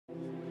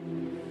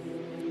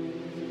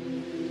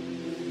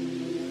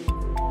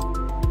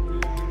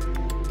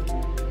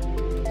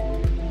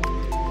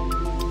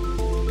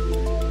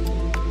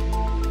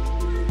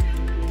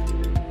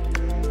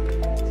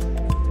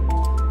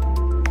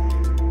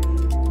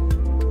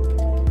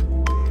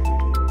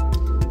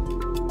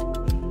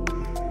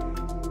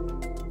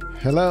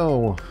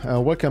Hello,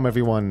 welcome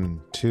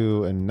everyone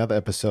to another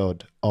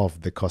episode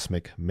of the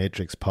Cosmic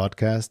Matrix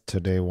podcast.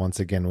 Today, once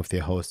again, with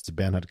your hosts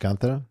Bernhard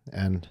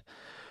and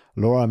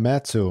Laura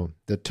Matsu.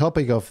 The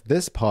topic of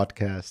this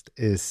podcast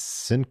is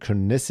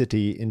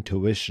synchronicity,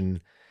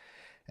 intuition,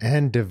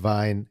 and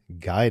divine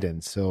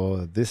guidance.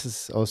 So this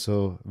is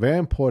also very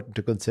important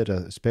to consider,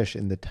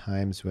 especially in the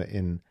times we're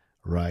in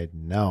right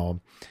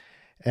now.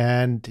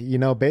 And,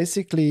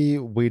 basically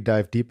we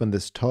dive deep on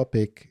this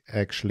topic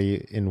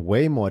actually in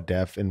way more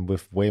depth and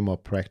with way more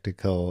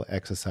practical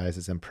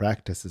exercises and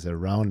practices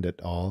around it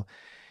all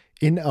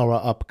in our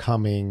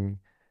upcoming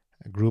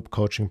group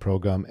coaching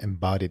program,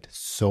 Embodied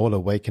Soul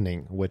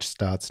Awakening, which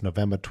starts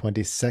November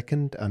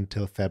 22nd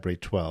until February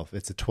 12th.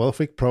 It's a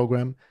 12-week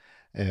program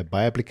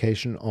by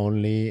application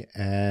only.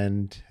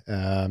 And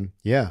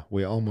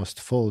we're almost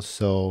full.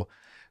 So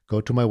go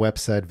to my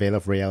website,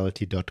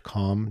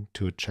 veilofreality.com,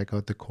 to check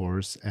out the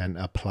course and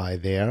apply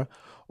there.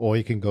 Or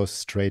you can go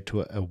straight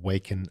to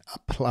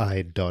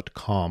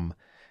awakenapply.com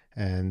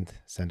and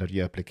send out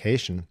your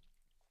application.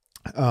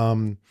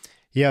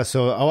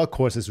 So our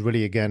course is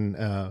really, again,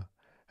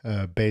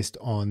 based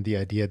on the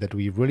idea that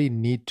we really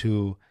need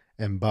to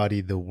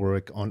embody the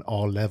work on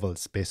all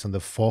levels based on the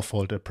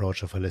fourfold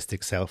approach of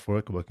holistic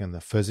self-work, working on the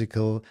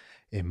physical,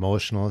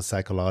 emotional,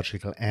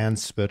 psychological, and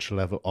spiritual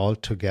level all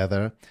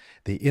together.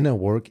 The inner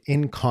work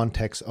in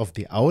context of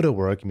the outer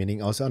work, meaning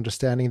also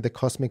understanding the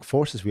cosmic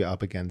forces we're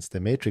up against,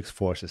 the matrix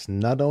forces,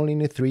 not only in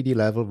the 3D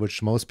level,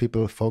 which most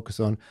people focus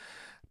on,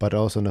 but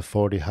also in the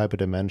 4D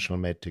hyperdimensional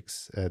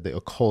matrix, the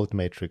occult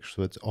matrix,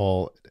 which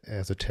all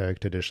esoteric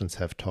traditions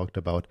have talked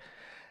about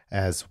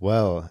as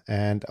well.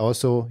 And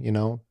also,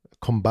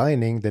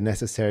 combining the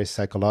necessary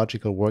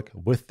psychological work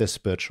with the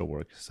spiritual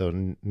work.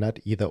 So not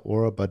either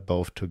or, but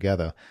both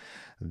together.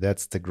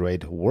 That's the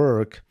great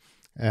work.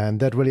 And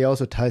that really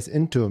also ties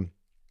into,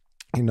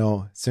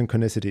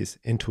 synchronicities,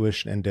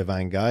 intuition, and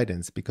divine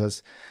guidance.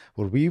 Because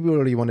what we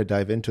really want to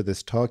dive into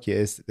this talk here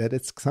is that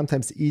it's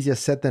sometimes easier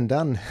said than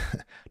done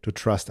to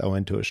trust our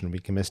intuition. We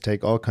can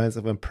mistake all kinds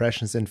of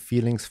impressions and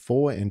feelings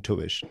for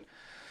intuition.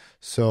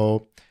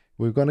 So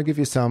we're going to give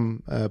you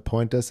some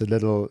pointers, a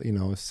little,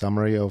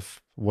 summary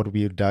of what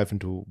we dive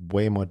into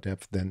way more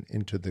depth than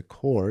into the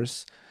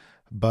course.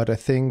 But I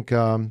think,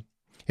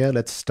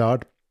 let's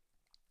start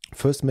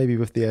first maybe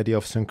with the idea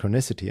of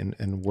synchronicity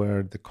and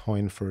where the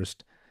coin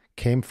first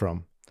came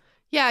from.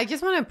 Yeah, I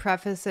just want to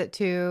preface it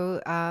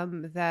too,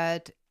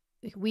 that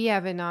we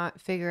have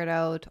not figured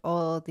out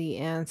all the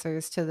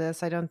answers to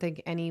this. I don't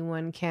think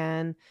anyone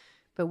can.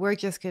 But we're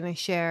just going to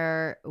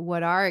share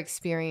what our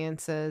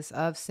experiences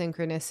of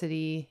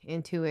synchronicity,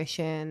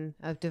 intuition,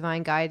 of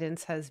divine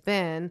guidance has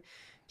been,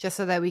 just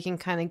so that we can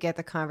kind of get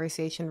the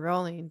conversation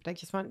rolling. But I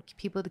just want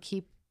people to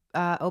keep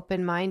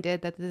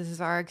open-minded that this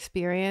is our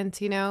experience.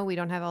 We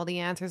don't have all the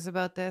answers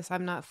about this.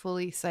 I'm not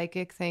fully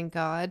psychic, thank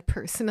God,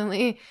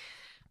 personally.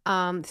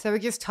 So we're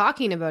just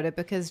talking about it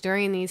because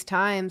during these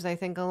times, I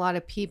think a lot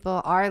of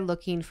people are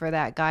looking for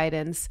that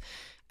guidance.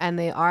 And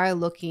they are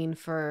looking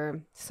for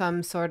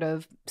some sort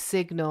of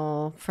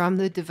signal from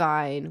the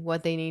divine,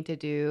 what they need to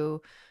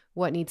do,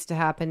 what needs to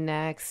happen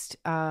next.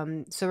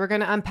 So we're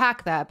going to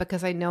unpack that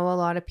because I know a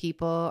lot of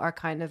people are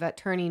kind of at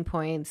turning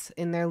points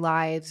in their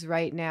lives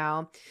right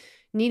now,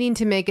 needing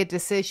to make a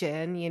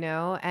decision,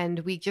 and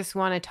we just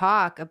want to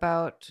talk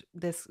about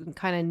this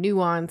kind of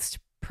nuanced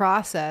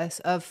process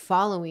of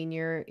following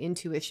your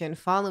intuition,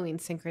 following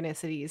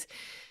synchronicities.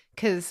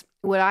 Because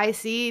what I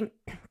see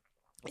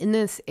in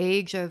this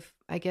age of,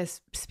 I guess,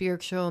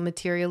 spiritual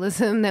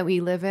materialism that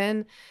we live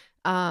in,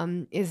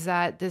 is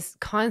that this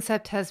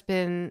concept has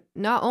been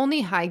not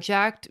only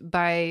hijacked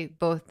by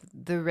both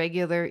the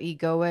regular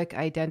egoic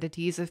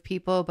identities of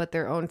people, but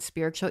their own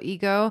spiritual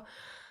ego.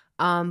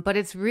 But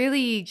it's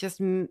really just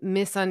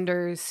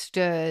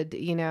misunderstood,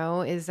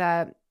 is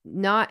that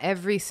not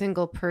every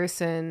single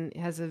person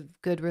has a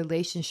good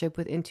relationship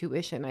with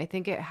intuition. I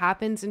think it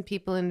happens in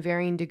people in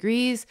varying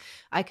degrees.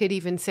 I could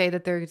even say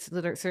that there's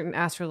certain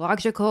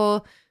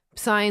astrological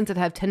signs that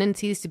have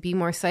tendencies to be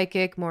more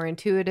psychic, more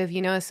intuitive,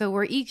 so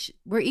we're each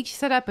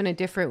set up in a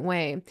different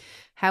way.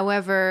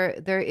 However,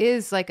 there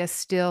is like a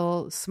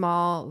still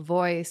small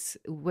voice,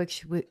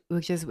 which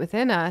is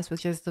within us,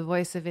 which is the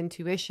voice of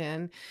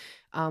intuition,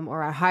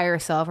 or our higher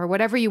self, or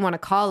whatever you want to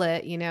call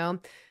it,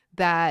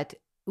 that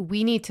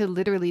we need to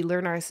literally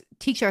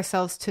teach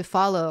ourselves to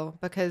follow,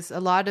 because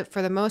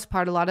for the most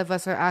part, a lot of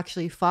us are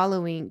actually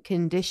following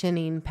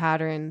conditioning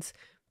patterns,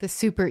 the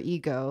super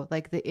ego,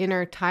 like the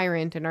inner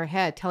tyrant in our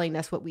head telling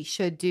us what we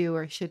should do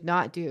or should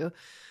not do.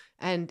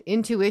 And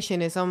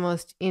intuition is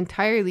almost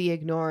entirely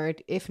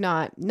ignored, if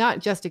not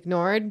just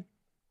ignored,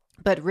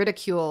 but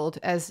ridiculed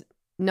as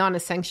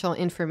non-essential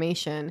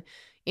information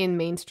in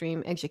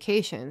mainstream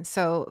education.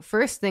 So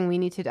first thing we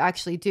need to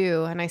actually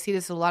do, and I see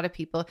this with a lot of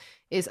people,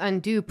 is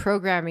undo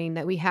programming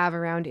that we have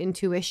around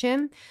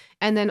intuition,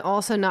 and then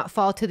also not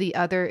fall to the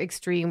other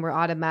extreme where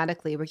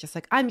automatically we're just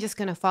like, I'm just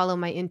going to follow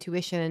my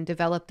intuition and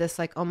develop this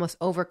like almost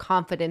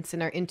overconfidence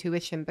in our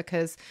intuition,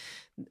 because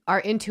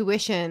our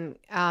intuition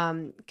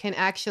can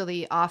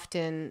actually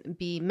often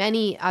be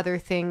many other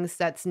things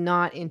that's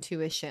not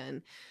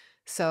intuition.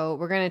 So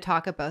we're going to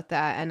talk about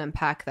that and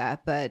unpack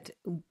that. But,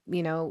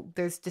 you know,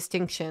 there's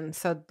distinction.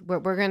 So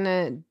what we're going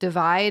to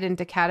divide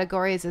into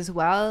categories as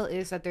well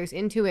is that there's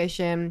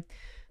intuition,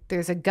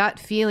 there's a gut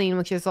feeling,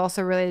 which is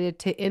also related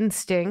to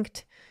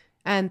instinct,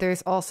 and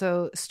there's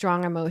also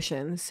strong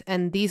emotions.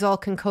 And these all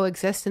can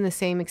coexist in the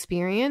same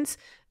experience,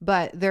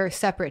 but they're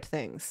separate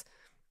things.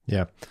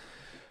 Yeah.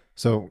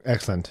 So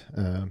excellent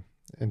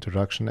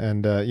introduction.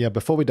 And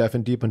before we dive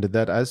in deep into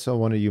that, I also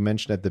wanted, you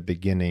mentioned at the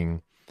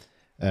beginning,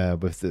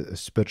 with the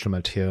spiritual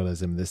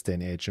materialism this day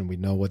and age, and we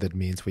know what it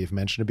means. We've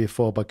mentioned it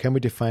before, but can we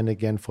define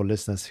again for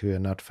listeners who are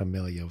not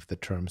familiar with the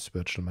term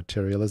spiritual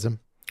materialism?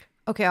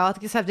 Okay, I'll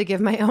just have to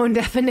give my own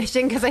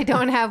definition because I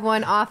don't have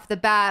one off the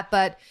bat,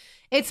 but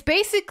it's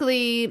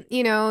basically,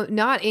 you know,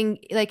 not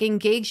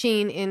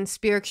engaging in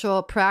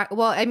spiritual practice.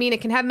 Well, I mean, it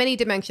can have many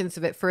dimensions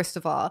of it, first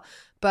of all.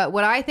 But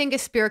what I think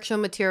is spiritual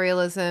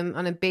materialism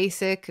on a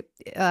basic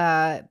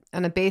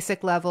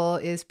level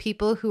is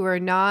people who are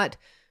not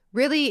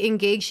really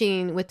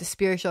engaging with the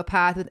spiritual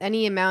path with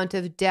any amount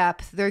of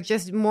depth. They're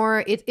just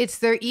more, it's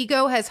their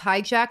ego has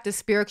hijacked the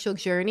spiritual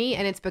journey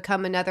and it's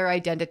become another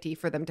identity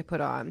for them to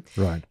put on.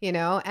 Right. You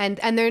know, and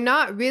they're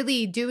not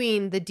really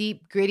doing the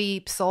deep,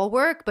 gritty soul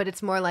work, but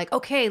it's more like,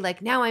 okay,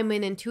 like now I'm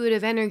an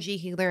intuitive energy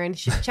healer and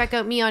should check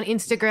out me on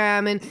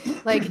Instagram.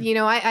 And like, you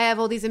know, I have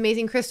all these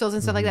amazing crystals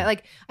and stuff like that.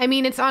 Like, I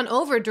mean, it's on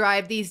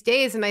overdrive these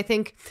days. And I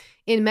think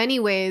in many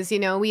ways, you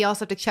know, we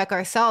also have to check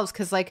ourselves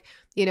because like,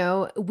 you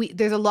know,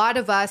 there's a lot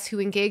of us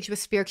who engage with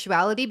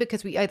spirituality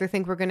because we either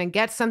think we're going to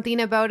get something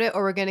about it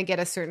or we're going to get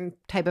a certain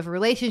type of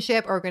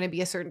relationship or we're going to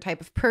be a certain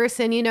type of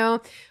person, you know.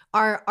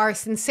 Our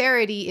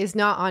sincerity is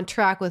not on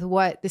track with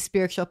what the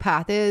spiritual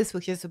path is,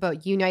 which is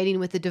about uniting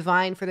with the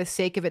divine for the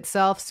sake of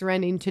itself,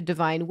 surrendering to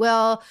divine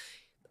will,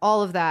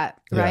 all of that,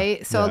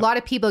 right? So a lot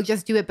of people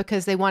just do it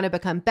because they want to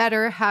become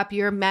better,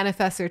 happier,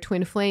 manifest their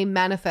twin flame,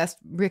 manifest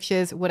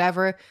riches,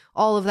 whatever.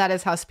 All of that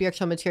is how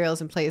spiritual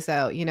materialism plays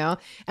out, you know?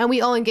 And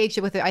we all engage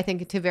with it, I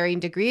think, to varying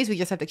degrees. We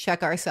just have to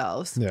check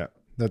ourselves. Yeah.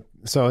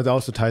 So it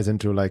also ties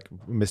into like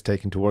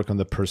mistaking to work on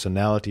the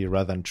personality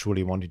rather than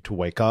truly wanting to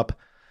wake up.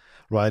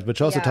 Right,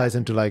 which also ties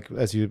into like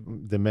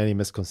the many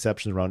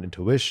misconceptions around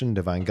intuition,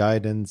 divine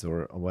guidance,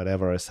 or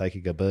whatever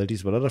psychic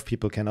abilities. But a lot of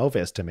people can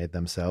overestimate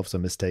themselves or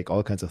mistake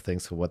all kinds of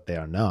things for what they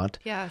are not.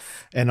 Yes,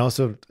 and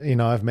also, you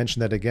know, I've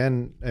mentioned that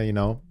again.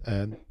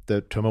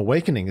 The term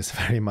awakening is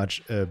very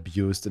much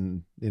abused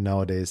in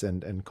nowadays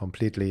and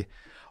completely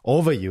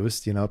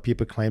overused. You know,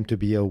 people claim to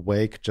be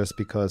awake just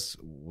because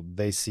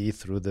they see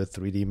through the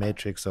 3D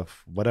matrix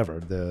of whatever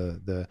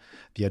the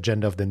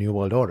agenda of the New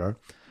World Order.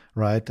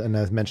 Right, and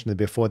as mentioned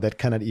before, that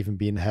cannot even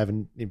be in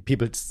heaven.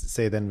 People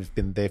say then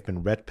they've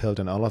been red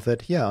pilled and all of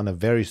that. Yeah, on a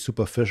very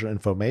superficial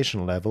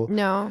information level.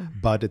 No,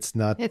 but it's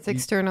not. It's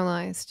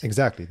externalized.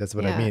 Exactly, that's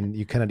what I mean.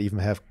 You cannot even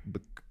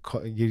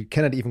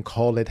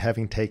call it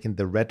having taken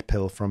the red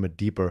pill from a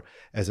deeper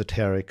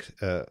esoteric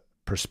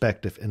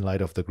perspective in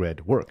light of the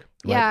great work.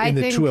 Right? Yeah, in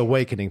the true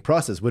awakening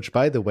process, which,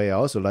 by the way, I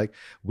also like.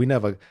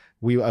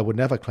 I would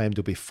never claim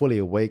to be fully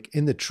awake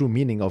in the true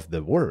meaning of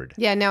the word.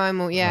 Yeah, no,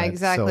 right?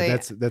 Exactly.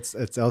 So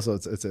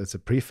it's a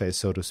preface,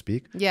 so to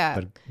speak.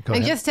 Yeah.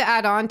 And just to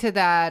add on to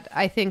that,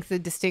 I think the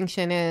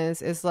distinction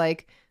is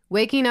like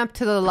waking up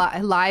to the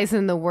lies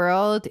in the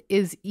world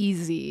is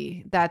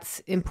easy. That's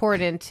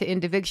important to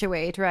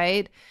individuate,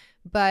 right?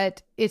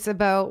 But it's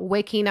about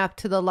waking up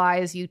to the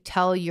lies you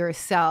tell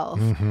yourself.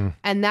 Mm-hmm.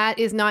 And that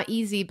is not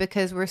easy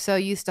because we're so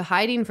used to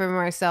hiding from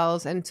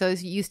ourselves and so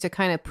used to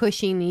kind of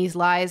pushing these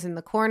lies in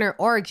the corner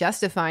or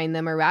justifying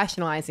them or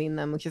rationalizing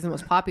them, which is the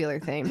most popular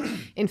thing.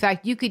 In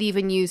fact, you could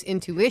even use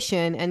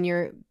intuition and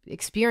your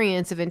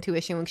experience of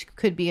intuition, which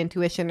could be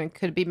intuition and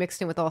could be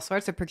mixed in with all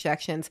sorts of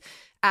projections,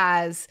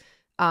 as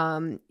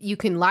you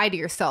can lie to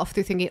yourself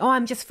through thinking, oh,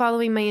 I'm just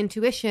following my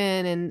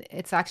intuition. And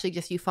it's actually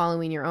just you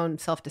following your own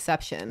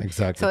self-deception.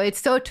 Exactly. So it's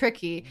so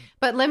tricky.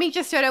 But let me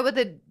just start out with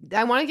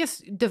I want to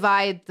just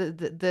divide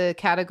the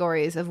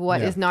categories of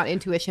what is not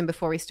intuition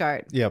before we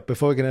start. Yeah,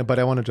 before we get in, but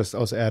I want to just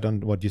also add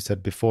on what you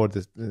said before,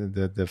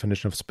 the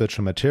definition of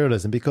spiritual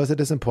materialism, because it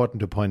is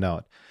important to point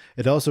out.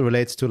 It also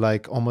relates to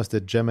like almost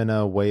a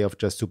Gemini way of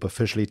just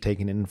superficially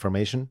taking in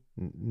information.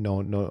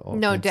 No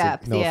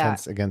depth. No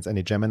offense against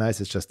any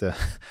Geminis. It's just a...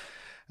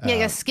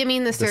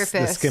 skimming the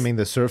surface. The skimming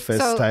the surface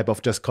type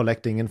of just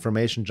collecting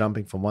information,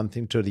 jumping from one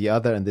thing to the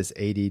other, and this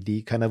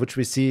ADD kind of, which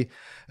we see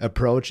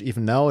approach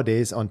even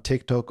nowadays on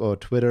TikTok or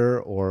Twitter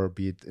or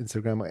be it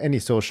Instagram or any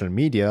social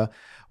media,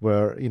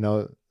 where, you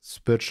know,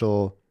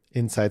 spiritual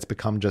insights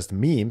become just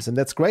memes. And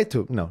that's great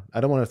too. No, I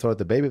don't want to throw out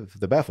the baby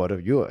with the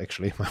bathwater. You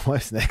actually, my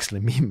wife's an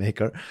excellent meme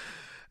maker.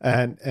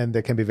 and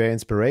they can be very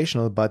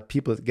inspirational, but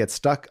people get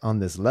stuck on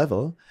this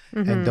level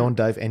and don't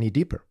dive any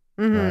deeper.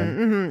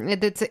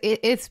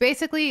 It's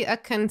basically a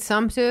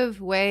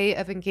consumptive way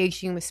of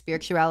engaging with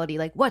spirituality.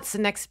 Like, what's the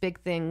next big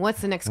thing?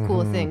 What's the next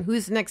cool thing?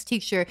 Who's the next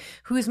teacher?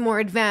 Who's more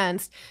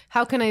advanced?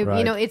 How can I?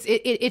 You know,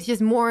 it's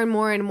just more and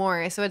more and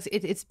more. So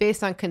it's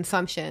based on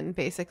consumption,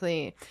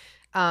 basically.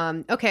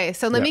 Okay,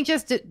 so let me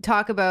just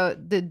talk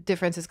about the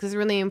differences, because it's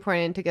really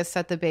important to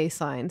set the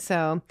baseline.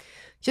 So,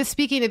 just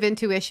speaking of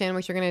intuition,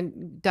 which we're going to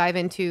dive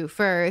into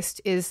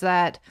first, is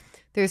that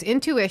there's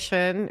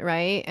intuition,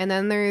 right? And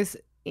then there's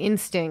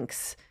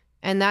instincts,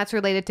 and that's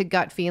related to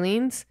gut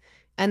feelings.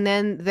 And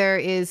then there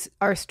is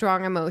our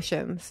strong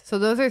emotions. So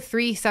those are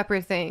three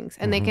separate things,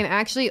 and they can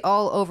actually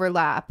all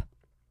overlap.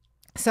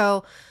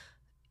 So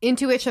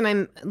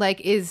intuition, let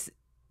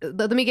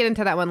me get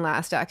into that one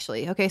last,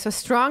 actually. Okay, so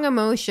strong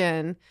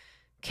emotion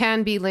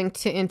can be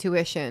linked to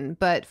intuition,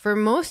 but for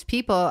most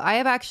people, I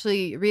have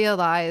actually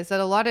realized that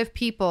a lot of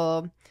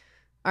people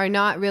are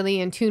not really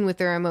in tune with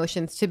their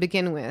emotions to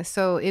begin with.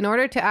 So in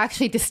order to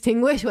actually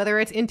distinguish whether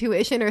it's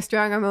intuition or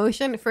strong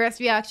emotion, first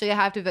we actually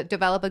have to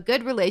develop a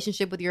good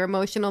relationship with your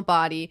emotional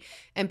body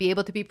and be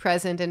able to be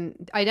present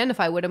and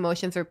identify what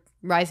emotions are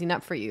rising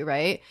up for you,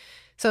 right?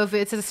 So if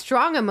it's a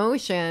strong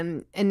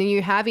emotion and then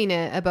you're having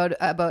it about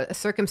a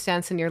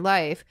circumstance in your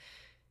life,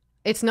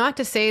 it's not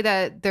to say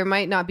that there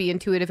might not be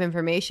intuitive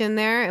information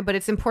there, but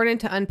it's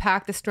important to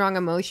unpack the strong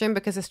emotion,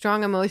 because a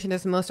strong emotion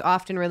is most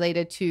often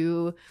related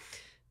to,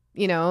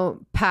 you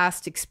know,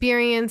 past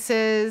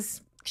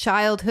experiences,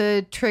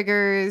 childhood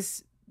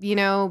triggers, you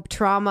know,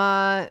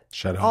 trauma,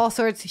 all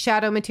sorts of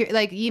shadow material.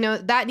 Like, you know,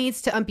 that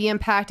needs to be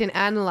unpacked and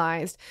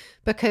analyzed,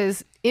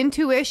 because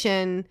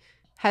intuition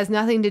has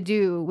nothing to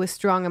do with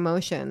strong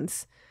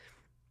emotions.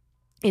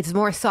 It's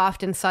more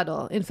soft and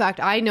subtle. In fact,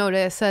 I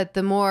notice that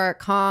the more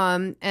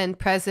calm and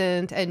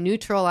present and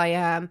neutral I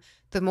am,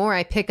 the more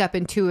I pick up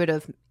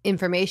intuitive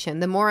information.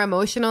 The more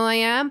emotional I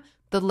am,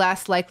 the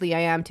less likely I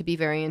am to be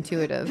very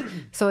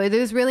intuitive. So it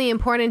is really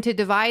important to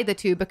divide the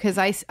two, because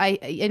I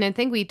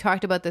think we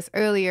talked about this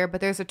earlier, but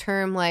there's a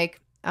term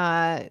like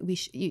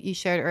you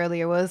shared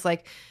earlier was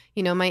like,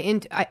 you know,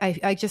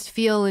 I just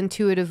feel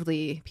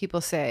intuitively.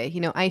 People say, you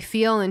know, I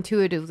feel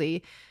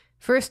intuitively.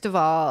 First of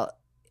all,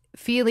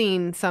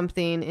 feeling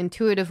something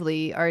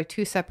intuitively are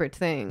two separate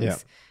things. Yeah.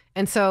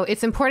 And so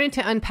it's important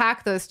to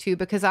unpack those two,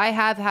 because I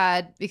have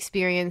had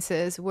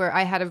experiences where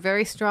I had a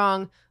very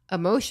strong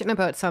emotion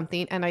about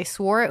something and I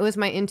swore it was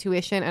my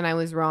intuition and I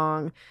was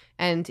wrong.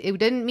 And it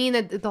didn't mean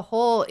that the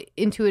whole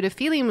intuitive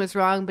feeling was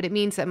wrong, but it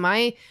means that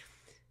my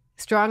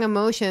strong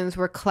emotions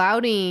were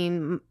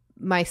clouding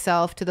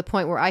myself to the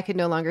point where I could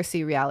no longer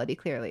see reality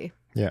clearly.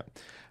 Yeah.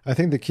 I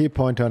think the key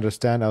point to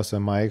understand, also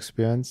in my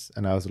experience,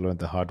 and I also learned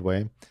the hard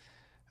way,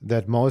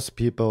 that most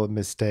people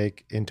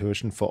mistake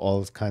intuition for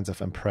all kinds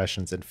of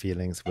impressions and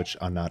feelings which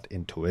are not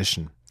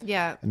intuition.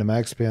 Yeah. And in my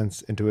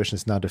experience, intuition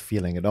is not a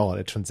feeling at all.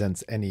 It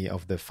transcends any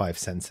of the five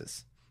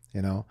senses,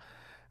 you know,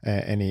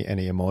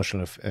 any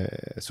emotional.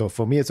 So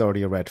for me, it's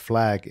already a red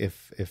flag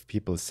if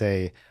people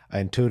say, I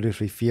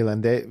intuitively feel,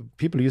 and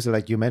people use it,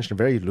 like you mentioned,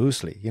 very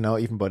loosely, you know,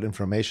 even about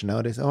information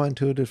nowadays. Oh, I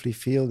intuitively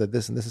feel that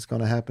this and this is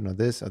going to happen, or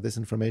this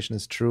information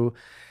is true,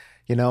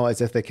 you know,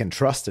 as if they can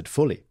trust it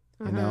fully.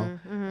 You know,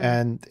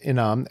 and, you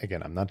know,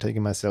 again, I'm not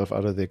taking myself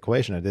out of the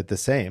equation. I did the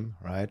same,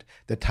 right?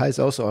 That ties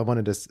also, I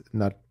wanted to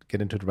not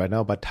get into it right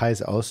now, but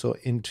ties also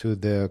into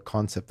the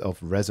concept of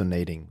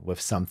resonating with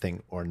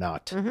something or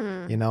not.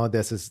 You know,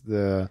 this is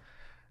the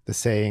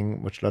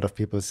saying, which a lot of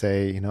people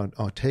say, you know,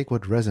 oh, take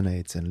what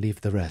resonates and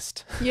leave the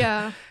rest.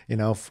 Yeah. You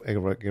know,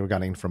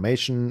 regarding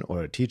information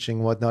or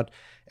teaching, whatnot.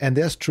 And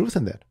there's truth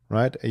in that,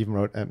 right? I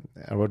wrote an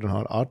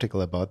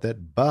article about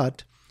that,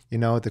 but you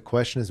know, the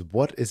question is,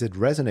 what is it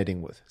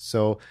resonating with?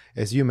 So,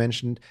 as you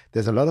mentioned,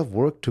 there's a lot of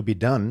work to be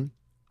done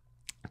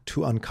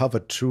to uncover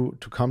to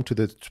come to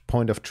the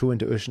point of true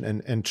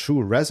intuition and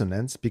true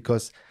resonance,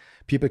 because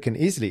people can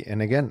easily,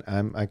 and again,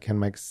 I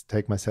can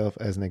take myself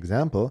as an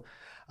example.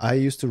 I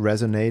used to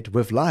resonate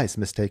with lies,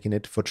 mistaking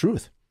it for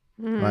truth.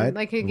 Right?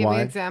 Like, can you give me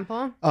an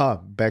example?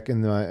 Back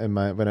in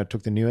my when I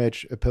took the New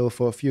Age pill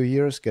for a few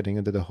years, getting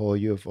into the whole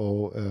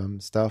UFO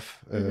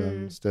stuff,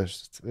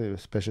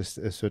 especially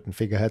certain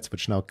figureheads,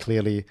 which now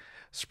clearly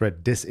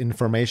spread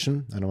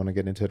disinformation. I don't want to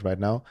get into it right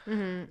now.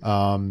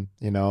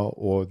 You know,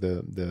 or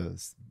the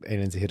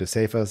aliens are here to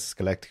save us,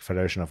 Galactic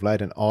Federation of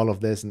Light, and all of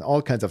this, and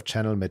all kinds of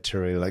channel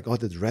material. Like, oh,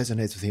 this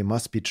resonates with you,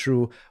 must be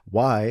true.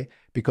 Why?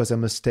 Because I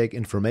mistake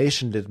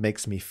information that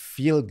makes me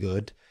feel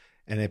good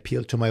and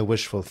appeal to my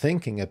wishful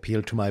thinking,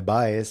 appeal to my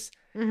bias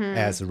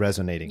as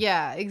resonating.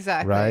 Yeah,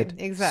 exactly. Right?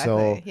 Exactly.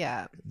 So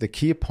yeah. The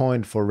key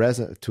point for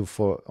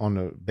on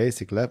a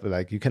basic level,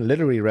 like you can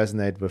literally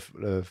resonate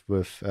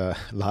with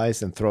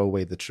lies and throw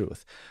away the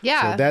truth.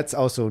 Yeah. So that's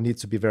also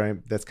needs to be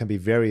that can be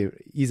very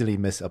easily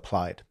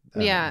misapplied.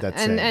 that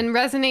saying. And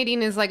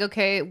resonating is like,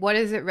 okay, what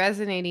is it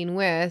resonating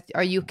with?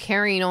 Are you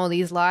carrying all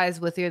these lies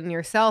within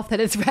yourself that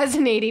it's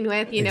resonating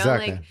with? You know,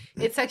 Exactly. like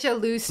it's such a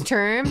loose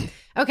term.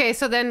 Okay,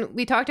 so then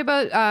we talked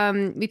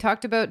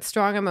about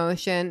strong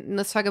emotion. And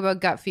let's talk about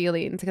gut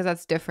feelings because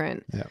that's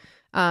different. Yeah.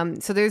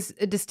 So there's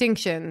a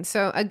distinction.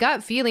 So a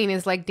gut feeling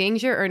is like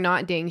danger or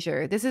not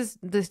danger. This is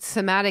the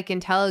somatic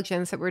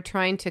intelligence that we're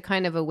trying to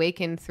kind of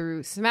awaken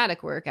through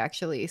somatic work,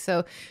 actually.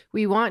 So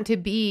we want to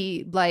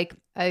be like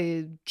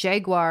a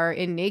jaguar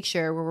in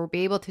nature where we'll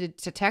be able to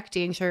detect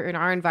danger in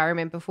our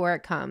environment before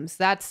it comes.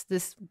 That's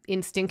this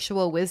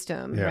instinctual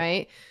wisdom,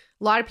 right?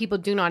 A lot of people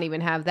do not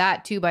even have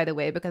that too, by the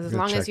way, because as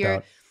long as you're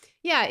out.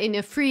 in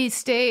a freeze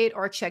state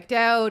or checked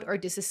out or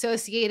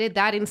disassociated,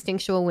 that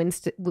instinctual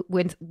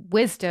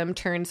wisdom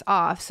turns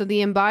off. So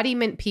the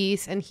embodiment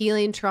piece and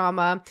healing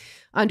trauma,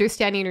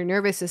 understanding your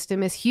nervous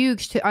system is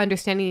huge to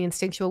understanding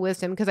instinctual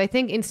wisdom, because I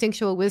think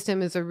instinctual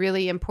wisdom is a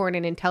really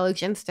important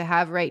intelligence to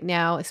have right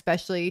now,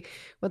 especially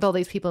with all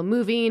these people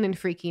moving and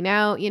freaking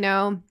out, you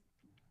know?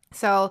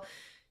 So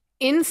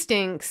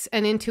instincts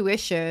and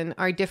intuition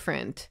are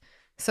different.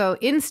 So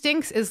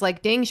instincts is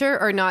like danger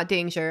or not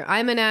danger.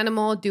 I'm an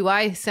animal. Do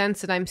I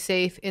sense that I'm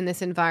safe in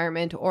this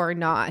environment or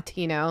not?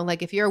 You know,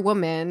 like if you're a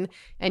woman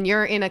and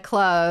you're in a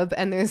club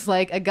and there's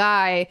like a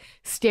guy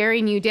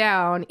staring you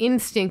down,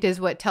 instinct is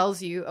what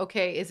tells you,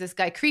 okay, is this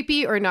guy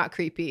creepy or not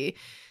creepy?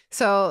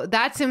 So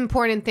that's an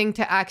important thing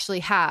to actually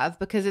have,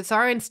 because it's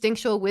our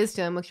instinctual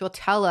wisdom which will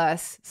tell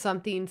us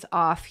something's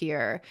off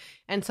here.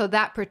 And so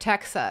that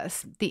protects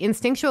us. The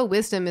instinctual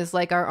wisdom is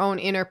like our own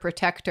inner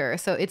protector.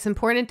 So it's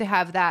important to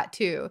have that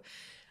too.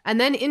 And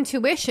then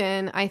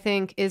intuition, I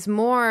think, is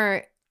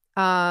more,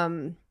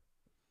 it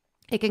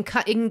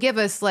can give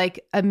us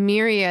like a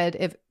myriad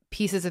of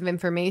pieces of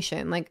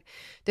information. Like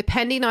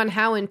depending on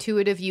how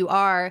intuitive you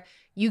are,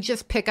 you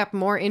just pick up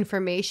more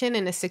information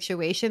in a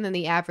situation than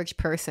the average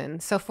person.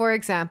 So for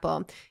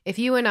example, if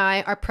you and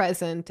I are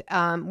present,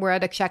 we're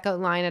at a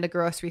checkout line at a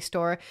grocery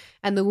store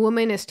and the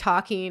woman is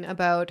talking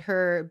about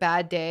her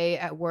bad day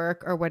at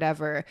work or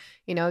whatever,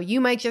 you know,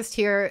 you might just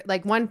hear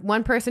like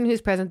one person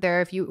who's present there.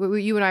 If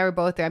you and I were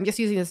both there, I'm just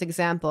using this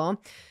example.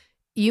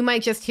 You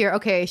might just hear,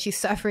 okay, she's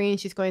suffering.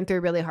 She's going through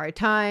a really hard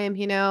time.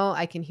 You know,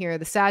 I can hear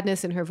the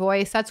sadness in her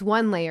voice. That's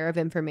one layer of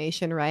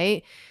information,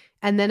 right?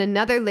 And then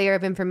another layer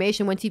of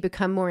information, once you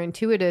become more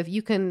intuitive,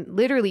 you can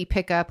literally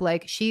pick up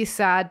like she's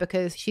sad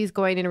because she's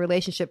going into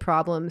relationship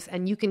problems,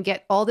 and you can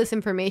get all this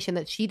information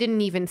that she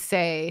didn't even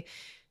say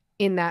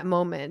in that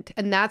moment.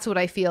 And that's what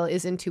I feel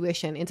is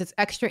intuition. It's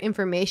extra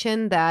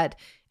information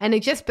and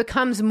it just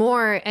becomes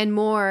more and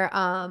more,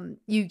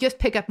 you just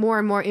pick up more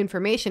and more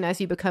information as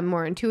you become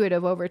more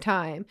intuitive over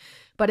time.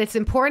 But it's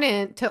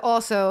important to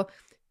also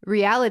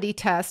reality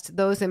test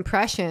those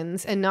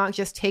impressions and not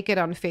just take it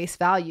on face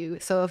value.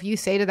 So if you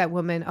say to that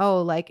woman,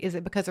 oh, like, is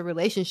it because of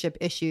relationship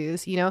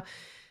issues, you know,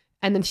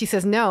 and then she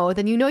says no,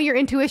 then you know your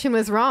intuition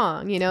was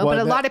wrong, you know. Well,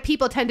 but a lot of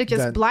people tend to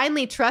just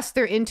blindly trust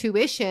their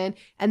intuition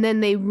and then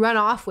they run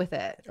off with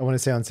it. I want to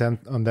say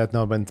on that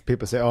note, when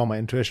people say, oh, my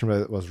intuition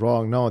was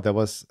wrong, no,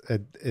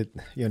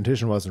 your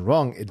intuition wasn't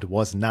wrong. It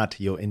was not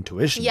your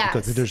intuition,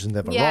 because intuition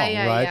never wrong,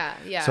 right?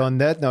 Yeah. So on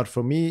that note,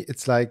 for me,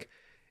 it's like,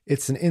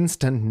 it's an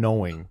instant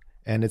knowing.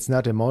 And it's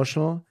not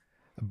emotional,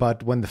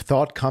 but when the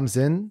thought comes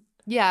in,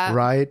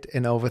 right,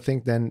 and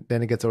overthink, then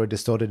it gets already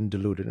distorted and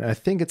diluted. And I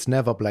think it's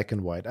never black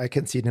and white. I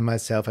can see it in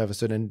myself. I have a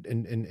certain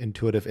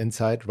intuitive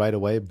insight right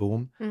away,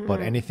 boom, about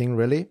anything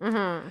really.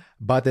 Mm-hmm.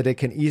 But that it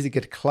can easily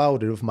get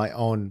clouded with my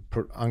own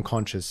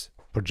unconscious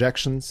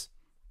projections,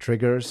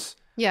 triggers,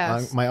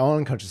 my own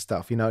unconscious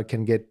stuff. You know, it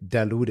can get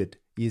diluted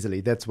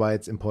easily. That's why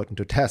it's important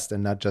to test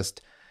and not just,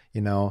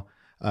 you know,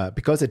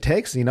 because it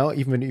takes, you know,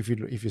 even if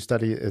you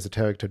study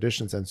esoteric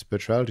traditions and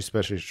spirituality,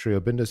 especially Sri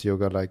Aurobindo's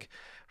yoga, like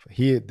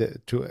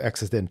to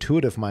access the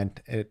intuitive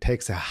mind, it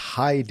takes a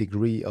high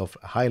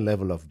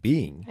level of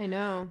being. I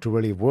know. To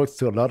really work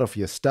through a lot of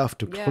your stuff,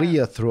 to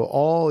clear through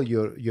all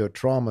your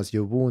traumas,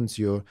 your wounds,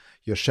 your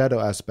shadow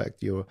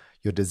aspect, your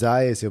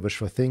desires, your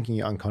wishful thinking,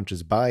 your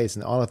unconscious bias,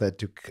 and all of that,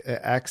 to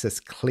access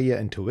clear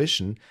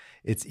intuition.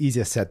 It's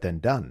easier said than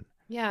done.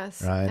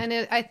 Yes, right?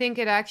 And I think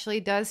it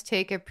actually does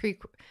take a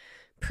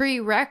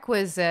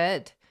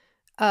prerequisite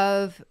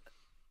of,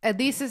 at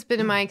least it's been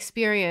in my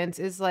experience,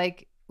 is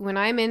like when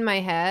I'm in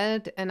my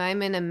head and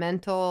I'm in a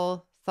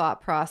mental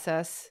thought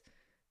process,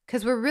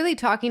 because we're really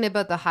talking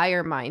about the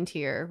higher mind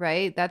here,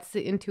 right? That's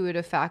the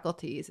intuitive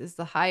faculties, is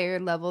the higher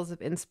levels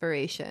of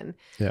inspiration.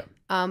 Yeah.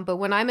 But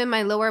when I'm in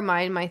my lower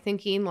mind, my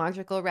thinking,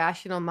 logical,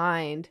 rational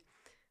mind,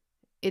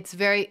 it's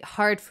very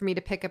hard for me to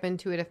pick up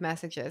intuitive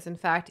messages. In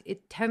fact,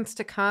 it tends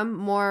to come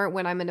more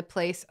when I'm in a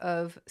place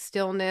of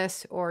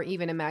stillness or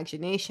even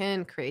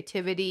imagination,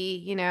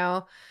 creativity, you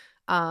know.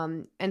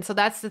 And so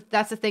that's the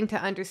thing to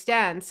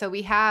understand. So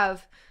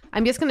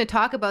I'm just going to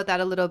talk about that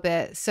a little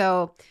bit.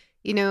 So,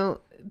 you know,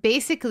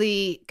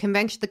 basically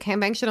the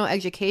conventional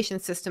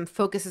education system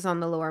focuses on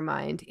the lower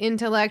mind,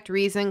 intellect,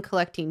 reason,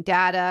 collecting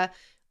data,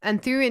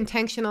 And through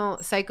intentional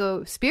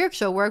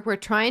psycho-spiritual work, we're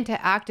trying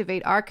to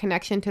activate our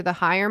connection to the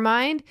higher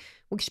mind,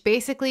 which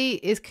basically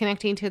is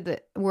connecting to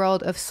the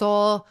world of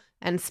soul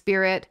and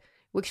spirit,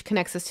 which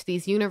connects us to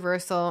these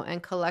universal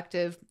and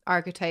collective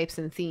archetypes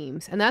and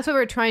themes. And that's what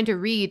we're trying to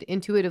read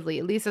intuitively.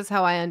 At least that's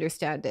how I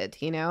understand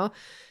it, you know?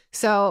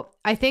 So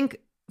I think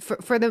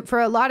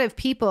for a lot of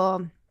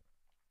people,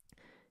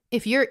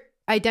 if you're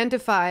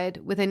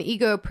identified with an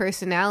ego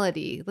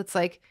personality,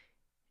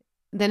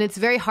 then it's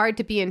very hard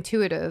to be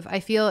intuitive.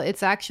 I feel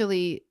it's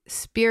actually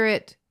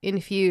spirit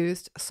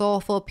infused,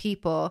 soulful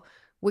people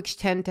which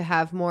tend to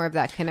have more of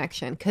that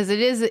connection, because it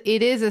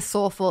is a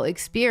soulful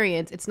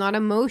experience. It's not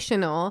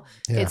emotional.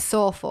 Yeah. It's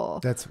soulful.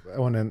 That's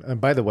one. And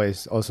by the way,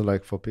 it's also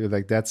like for people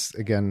like that's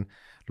again,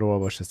 Laura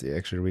was just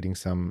actually reading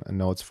some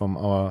notes from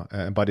our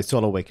Embodied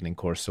Soul Awakening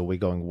course. So we're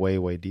going way,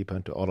 way deeper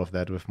into all of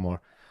that with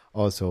more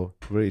also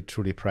really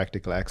truly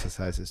practical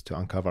exercises to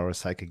uncover our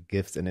psychic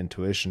gifts and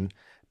intuition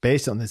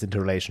based on this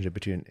interrelationship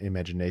between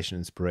imagination,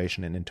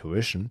 inspiration, and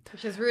intuition.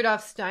 Which is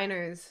Rudolf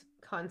Steiner's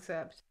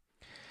concept.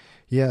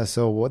 Yeah,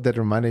 so what that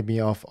reminded me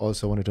of,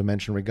 also wanted to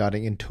mention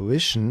regarding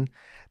intuition,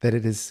 that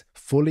it is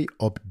fully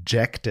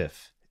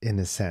objective in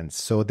a sense.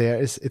 So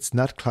it's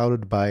not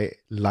clouded by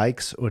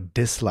likes or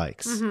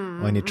dislikes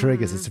or any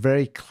triggers. It's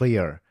very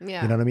clear.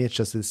 Yeah. You know what I mean? It's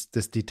just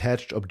this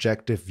detached,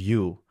 objective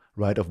view,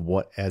 right, of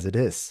what as it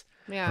is.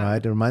 Yeah.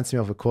 Right? It reminds me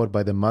of a quote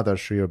by the mother,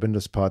 Sri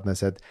Aurobindo's partner,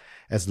 said,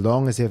 as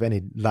long as you have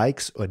any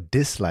likes or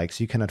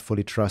dislikes, you cannot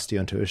fully trust your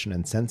intuition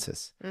and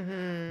senses.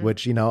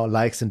 Which,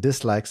 likes and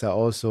dislikes are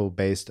also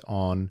based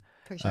on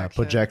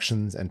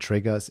projections and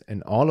triggers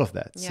and all of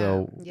that. Yeah,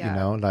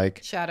 so,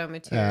 like shadow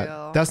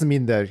material. Doesn't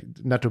mean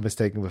that, not to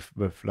mistaken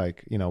with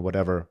like,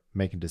 whatever,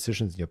 making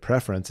decisions in your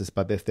preferences,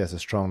 but if there's a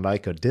strong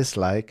like or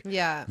dislike,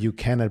 you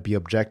cannot be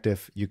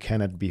objective. You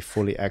cannot be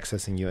fully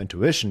accessing your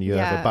intuition. You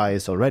have a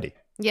bias already.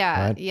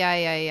 Yeah. Right?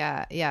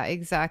 Yeah,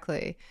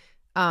 exactly.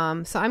 So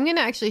I'm going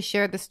to actually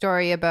share the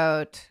story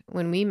about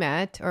when we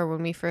met or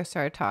when we first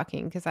started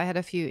talking, because I had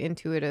a few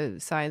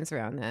intuitive signs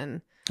around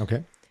then.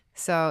 Okay.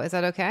 So is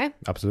that okay?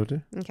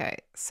 Absolutely. Okay.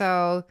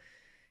 So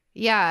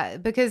yeah,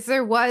 because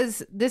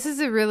this is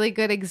a really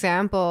good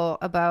example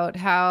about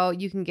how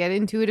you can get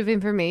intuitive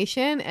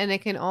information and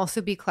it can also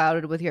be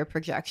clouded with your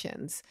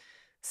projections.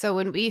 So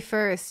when we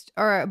first,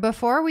 or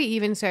before we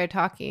even started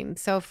talking,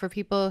 so for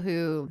people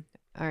who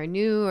are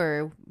new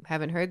or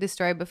haven't heard this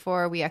story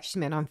before, we actually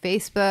met on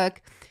Facebook.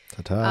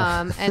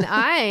 And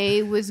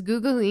I was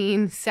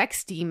Googling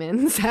sex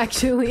demons,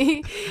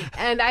 actually.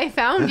 And I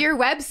found your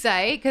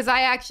website because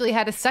I actually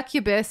had a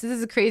succubus. This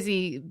is a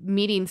crazy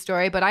meeting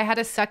story, but I had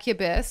a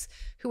succubus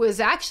who was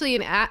actually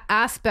an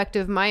aspect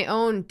of my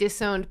own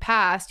disowned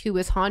past who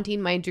was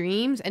haunting my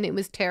dreams, and it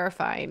was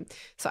terrifying.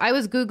 So I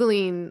was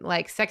Googling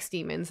like sex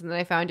demons, and then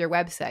I found your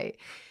website.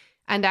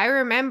 And I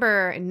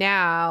remember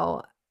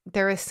now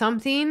there was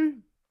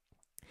something.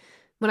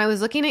 When I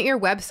was looking at your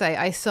website,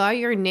 I saw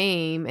your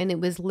name, and it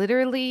was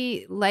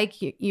literally like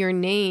your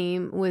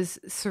name was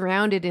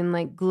surrounded in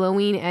like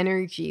glowing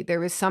energy.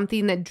 There was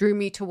something that drew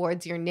me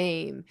towards your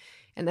name.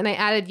 And then I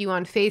added you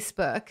on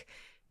Facebook.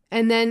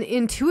 And then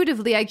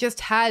intuitively, I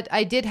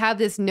did have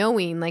this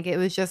knowing, like it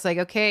was just like,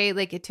 okay,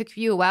 like it took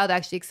you a while to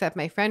actually accept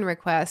my friend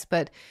request,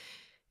 but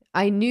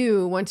I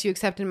knew once you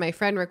accepted my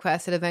friend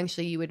request that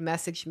eventually you would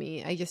message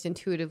me. I just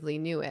intuitively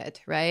knew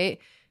it, right?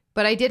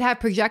 But I did have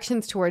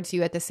projections towards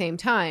you at the same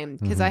time,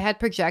 because I had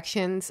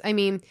projections. I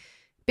mean,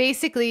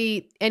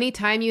 basically,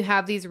 anytime you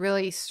have these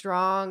really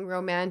strong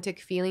romantic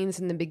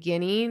feelings in the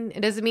beginning, it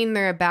doesn't mean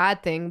they're a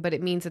bad thing, but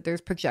it means that there's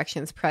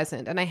projections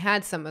present. And I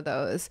had some of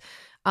those,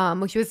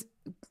 which was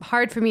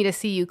hard for me to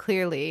see you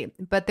clearly.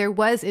 But there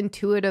was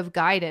intuitive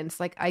guidance.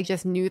 Like I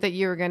just knew that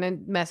you were going to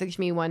message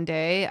me one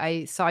day.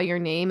 I saw your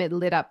name. It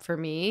lit up for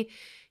me,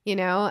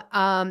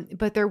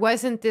 but there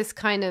wasn't this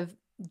kind of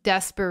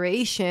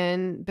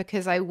desperation,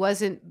 because I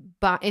wasn't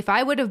if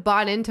I would have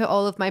bought into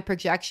all of my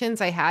projections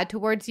I had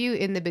towards you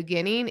in the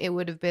beginning, it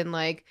would have been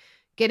like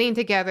getting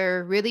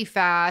together really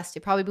fast.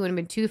 It probably would have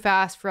been too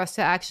fast for us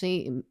to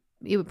actually,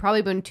 it would probably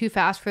have been too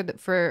fast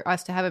for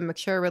us to have a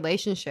mature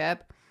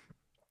relationship.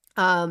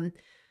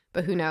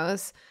 But who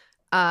knows?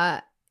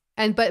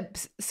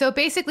 So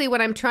basically what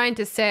I'm trying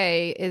to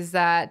say is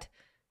that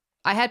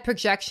I had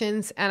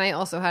projections, and I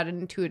also had an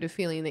intuitive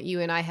feeling that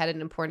you and I had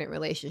an important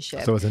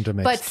relationship. So it's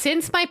intermixed. But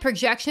since my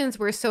projections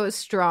were so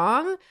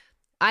strong,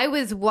 I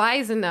was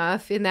wise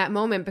enough in that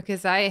moment,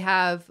 because I've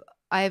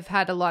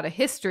had a lot of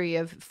history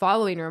of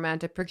following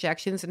romantic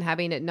projections and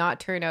having it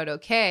not turn out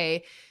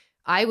okay.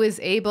 I was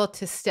able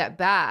to step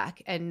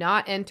back and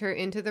not enter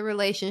into the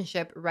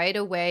relationship right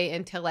away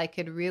until I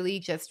could really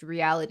just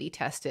reality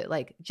test it,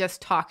 like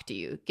just talk to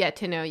you, get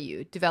to know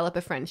you, develop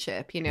a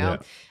friendship, Yeah.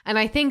 And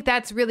I think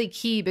that's really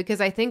key, because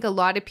I think a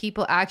lot of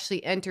people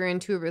actually enter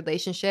into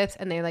relationships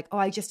and they're like, oh,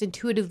 I just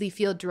intuitively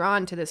feel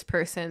drawn to this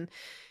person.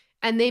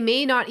 And they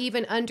may not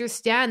even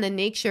understand the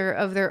nature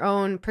of their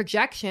own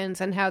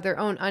projections and how their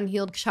own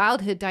unhealed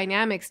childhood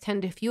dynamics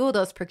tend to fuel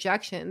those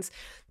projections.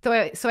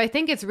 So I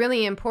think it's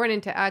really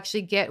important to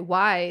actually get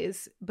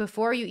wise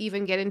before you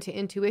even get into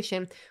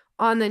intuition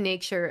on the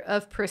nature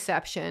of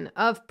perception,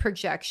 of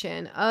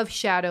projection, of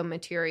shadow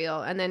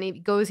material. And then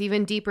it goes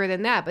even deeper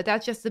than that. But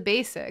that's just the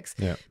basics.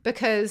 Yeah.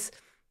 Because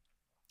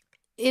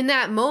in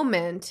that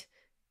moment,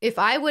 if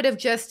I would have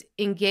just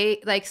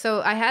engaged, like,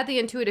 so I had the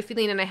intuitive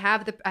feeling and I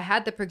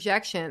had the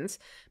projections,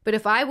 but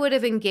if I would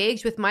have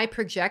engaged with my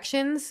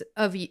projections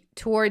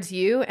towards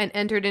you and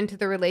entered into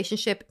the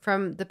relationship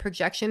from the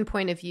projection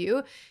point of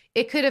view,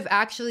 it could have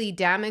actually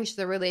damaged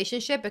the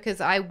relationship because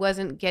I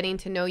wasn't getting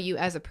to know you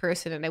as a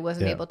person and I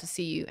wasn't able to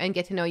see you and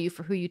get to know you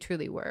for who you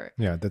truly were.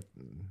 Yeah.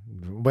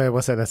 Where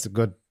was that? That's a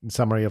good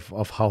summary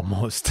of how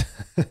most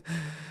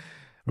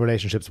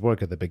relationships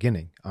work at the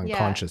beginning,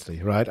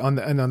 unconsciously, right?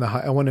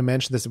 I want to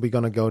mention this. We're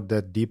going to go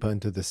that deeper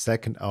into the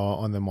second hour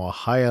on the more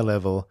higher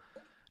level,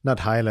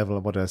 not high level,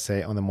 what I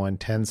say, on the more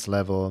intense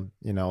level,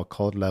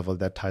 cold level.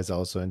 That ties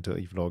also into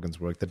Eve Logan's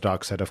work, The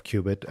Dark Side of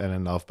Cupid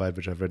and Love Bite,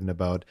 which I've written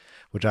about,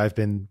 which I've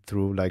been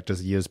through like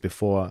just years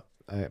before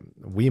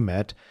we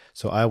met.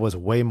 So I was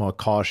way more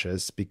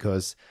cautious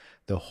because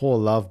the whole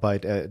Love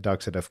Bite,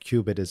 Dark Side of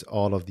Cupid is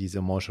all of these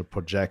emotional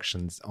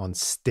projections on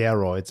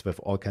steroids with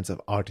all kinds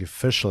of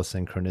artificial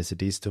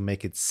synchronicities to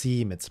make it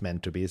seem it's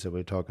meant to be. So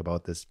we'll talk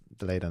about this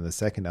later in the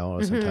second hour,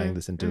 also tying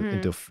this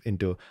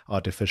into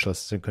artificial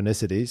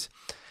synchronicities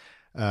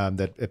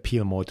that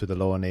appeal more to the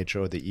lower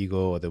nature or the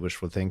ego or the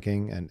wishful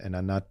thinking and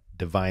are not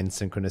divine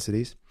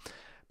synchronicities,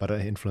 but are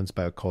influenced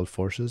by occult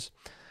forces.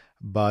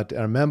 But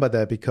I remember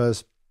that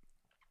because,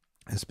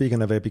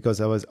 speaking of it, because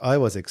I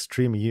was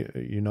extreme.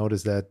 You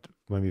notice that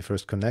when we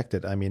first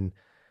connected, I mean,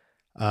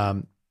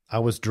 I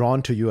was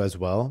drawn to you as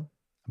well,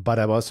 but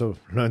I've also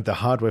learned the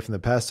hard way from the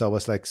past. So I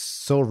was like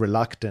so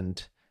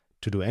reluctant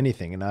to do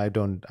anything, and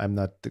I'm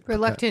not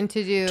reluctant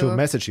to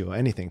message you or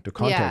anything, to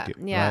contact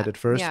you, right? At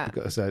first,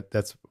 because I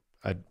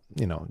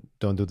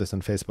don't do this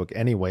on Facebook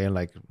anyway, and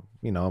like,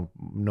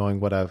 knowing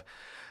what I've,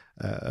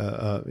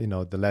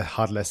 the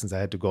hard lessons I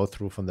had to go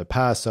through from the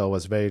past. So I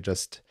was very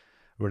just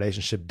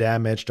relationship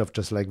damaged, of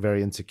just like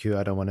very insecure.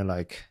 I don't want to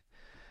like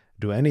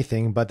do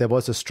anything, but there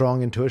was a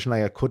strong intuition,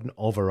 like I couldn't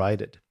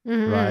override it,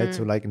 right?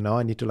 So like, no,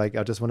 I need to like,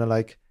 I just want to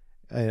like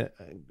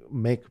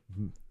make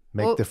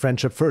the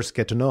friendship first,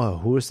 get to know her.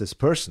 Who is this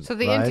person? So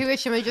the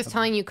intuition was just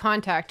telling you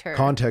contact her,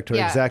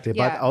 exactly.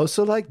 But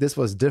also like this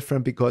was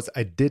different because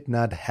I did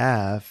not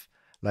have,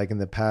 like in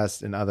the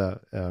past in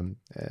other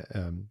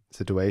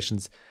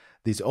situations,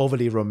 these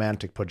overly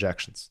romantic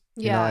projections.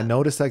 I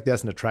noticed like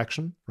there's an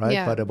attraction,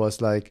 right? But it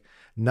was like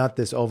not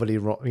this overly,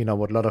 what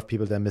a lot of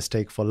people then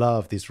mistake for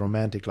love, these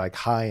romantic, like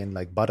high and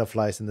like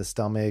butterflies in the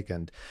stomach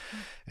and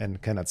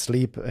cannot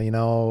sleep,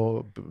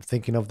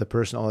 thinking of the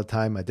person all the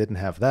time. I didn't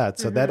have that.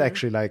 So that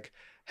actually like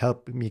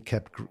helped me,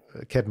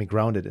 kept me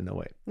grounded in a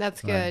way.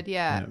 That's good.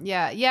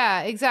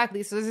 Yeah,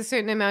 exactly. So there's a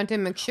certain amount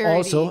of maturity.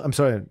 Also, I'm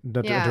sorry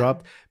not to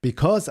interrupt,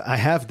 because I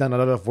have done a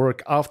lot of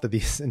work after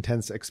these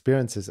intense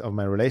experiences of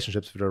my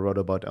relationships, which I wrote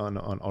about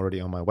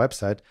already on my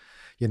website.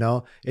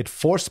 It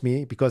forced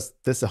me, because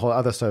this is a whole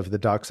other side of the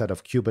dark side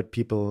of Cupid.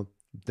 People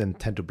then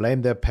tend to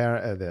blame their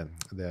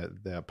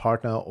their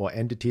partner or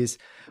entities,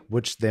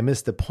 which they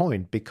miss the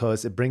point,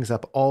 because it brings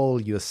up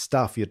all your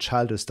stuff, your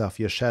childhood stuff,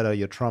 your shadow,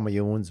 your trauma,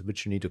 your wounds,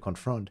 which you need to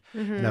confront.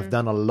 And I've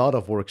done a lot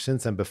of work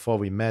since then, before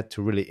we met,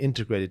 to really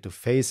integrate it, to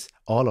face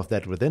all of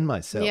that within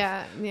myself.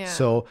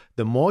 So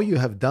the more you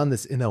have done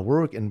this inner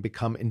work and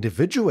become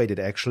individuated,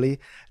 actually,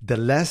 the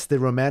less the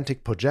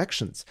romantic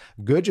projections.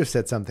 Gurdjieff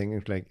said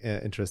something like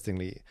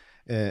interestingly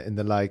in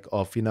the like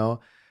of,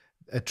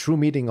 a true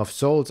meeting of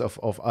souls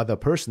of other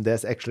person,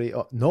 there's actually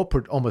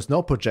almost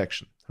no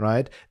projection,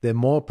 right? The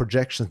more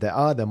projections there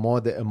are, the more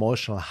the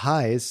emotional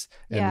highs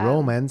and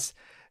romance,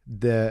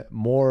 the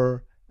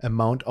more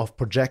amount of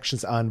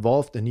projections are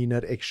involved, and you're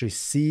not actually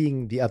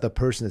seeing the other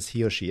person as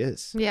he or she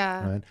is.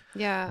 Right?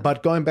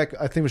 But going back,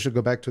 I think we should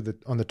go back to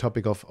on the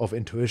topic of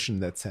intuition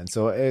in that sense.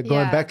 So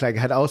going back, like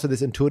I had also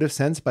this intuitive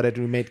sense, but it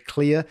made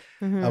clear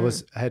I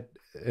had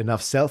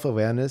enough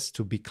self-awareness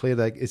to be clear,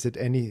 like, is it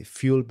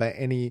fueled by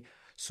any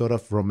sort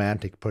of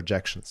romantic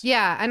projections?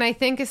 And I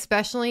think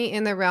especially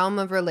in the realm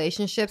of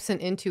relationships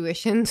and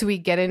intuitions, we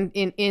get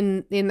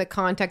in the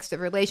context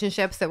of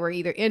relationships that we're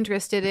either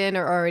interested in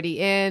or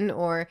already in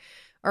or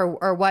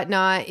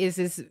whatnot,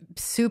 is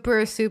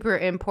super, super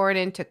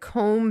important to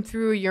comb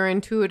through your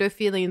intuitive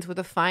feelings with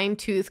a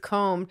fine-tooth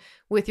comb,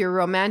 with your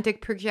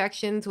romantic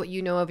projections, what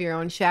you know of your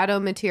own shadow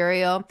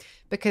material,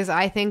 because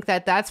I think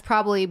that that's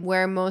probably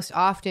where most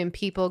often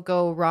people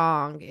go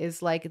wrong,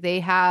 is like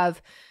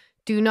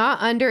do not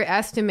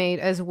underestimate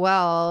as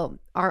well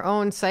our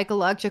own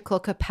psychological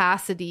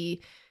capacity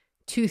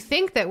to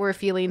think that we're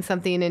feeling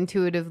something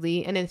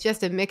intuitively, and it's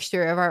just a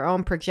mixture of our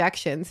own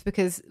projections.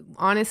 Because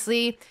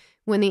honestly,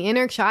 when the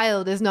inner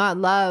child is not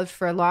loved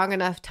for a long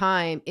enough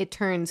time, it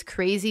turns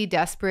crazy,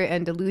 desperate,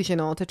 and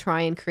delusional to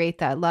try and create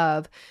that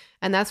love.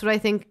 And that's what I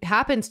think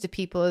happens to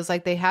people, is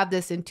like they have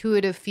this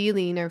intuitive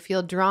feeling or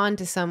feel drawn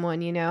to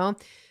someone, you know?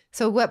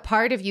 So what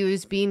part of you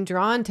is being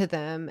drawn to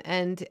them,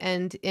 and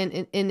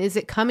is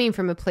it coming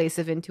from a place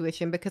of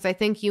intuition? Because I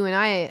think you and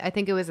I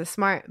think it was a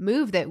smart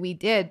move that we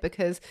did,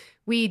 because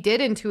we did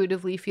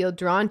intuitively feel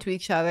drawn to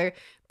each other,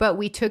 but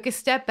we took a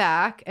step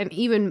back. And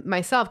even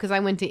myself, because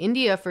I went to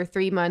India for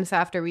 3 months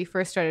after we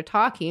first started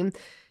talking,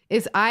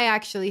 is I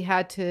actually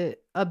had to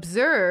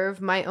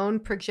observe my own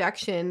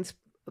projections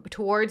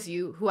towards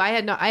you, who I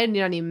had not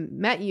even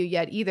met you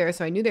yet either.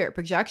 So I knew they were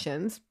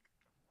projections,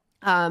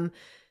 kind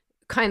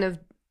of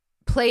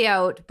play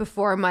out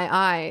before my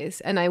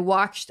eyes, and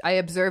I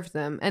observed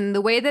them. And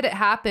the way that it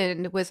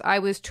happened was I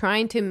was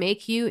trying to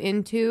make you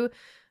into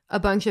a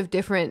bunch of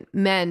different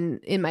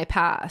men in my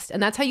past.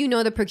 And that's how you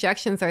know the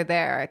projections are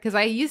there. Because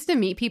I used to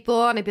meet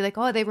people and I'd be like,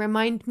 oh, they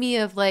remind me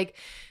of like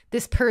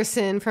this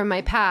person from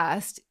my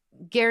past.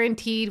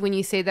 Guaranteed, when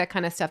you say that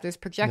kind of stuff, there's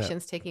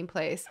projections taking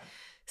place.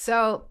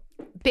 So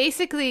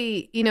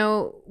basically, you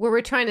know, what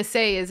we're trying to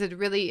say is it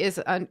really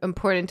is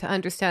important to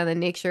understand the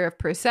nature of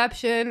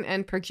perception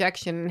and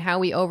projection and how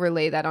we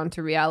overlay that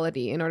onto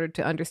reality in order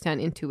to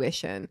understand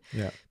intuition.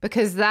 Yeah.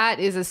 Because that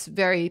is a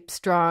very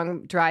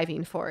strong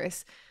driving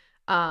force.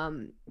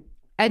 And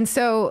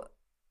so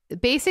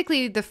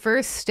basically the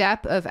first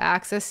step of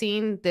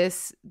accessing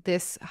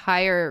this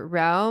higher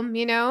realm,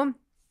 you know,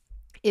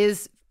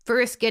 is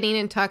first getting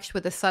in touch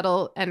with the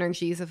subtle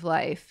energies of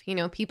life. You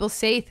know, people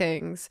say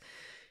things,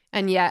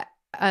 and yet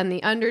on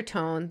the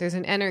undertone, there's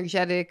an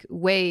energetic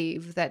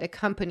wave that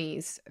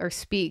accompanies our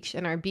speech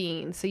and our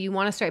being. So you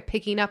want to start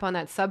picking up on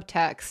that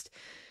subtext.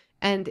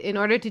 And in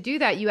order to do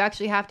that, you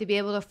actually have to be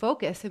able to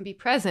focus and be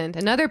present.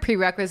 Another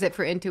prerequisite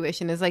for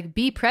intuition is like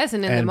be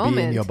present in the moment.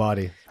 And be in your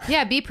body.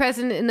 Yeah, be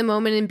present in the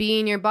moment and be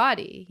in your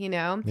body, you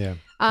know? Yeah,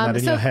 not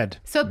in your head.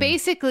 So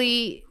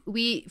basically,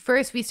 we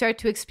start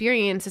to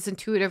experience this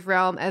intuitive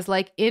realm as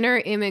like inner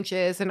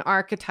images and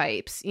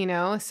archetypes, you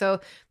know?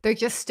 So they're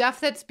just stuff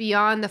that's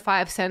beyond the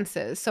five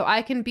senses. So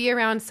I can be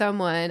around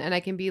someone and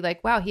I can be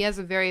like, wow, he has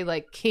a very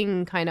like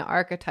king kind of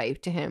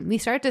archetype to him. We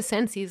start to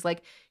sense these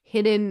like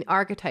hidden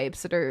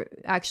archetypes that are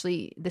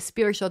actually the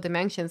spiritual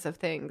dimensions of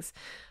things.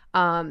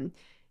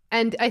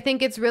 And I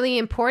think it's really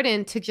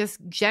important to just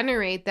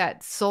generate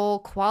that soul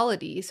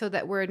quality so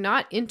that we're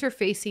not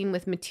interfacing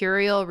with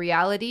material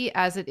reality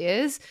as it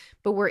is,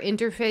 but we're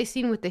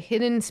interfacing with the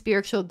hidden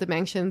spiritual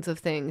dimensions of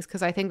things.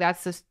 Because I think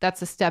that's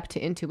a step to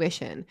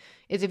intuition.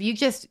 Is if you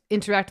just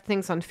interact with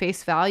things on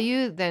face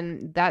value,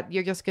 then that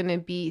you're just going to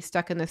be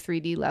stuck in the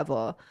 3D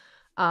level.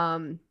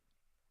 And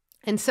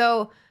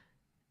so,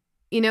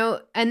 you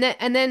know, and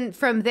then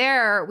from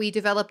there, we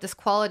develop this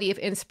quality of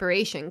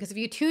inspiration. Because if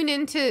you tune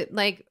into,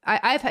 like,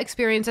 I've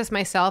experienced this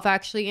myself,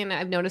 actually, and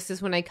I've noticed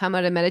this when I come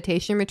out of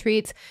meditation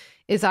retreats,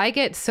 is I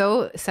get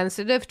so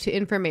sensitive to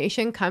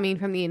information coming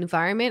from the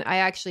environment, I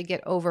actually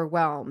get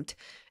overwhelmed.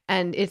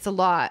 And it's a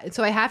lot.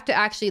 So I have to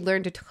actually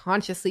learn to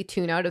consciously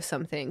tune out of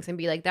some things and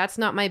be like, that's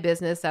not my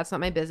business. That's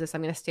not my business.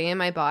 I'm going to stay in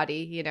my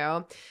body, you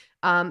know?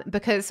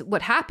 Because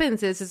what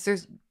happens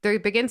is there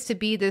begins to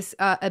be this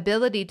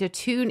ability to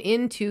tune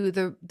into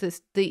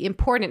the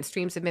important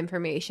streams of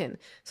information.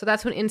 So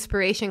that's when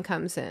inspiration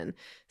comes in.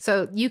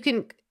 So you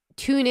can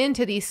tune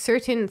into these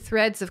certain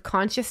threads of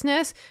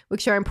consciousness,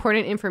 which are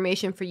important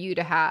information for you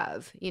to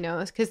have, you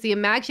know, because the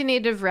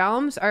imaginative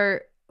realms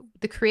are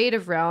the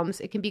creative realms.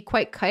 It can be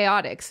quite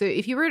chaotic. So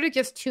if you were to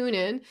just tune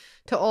in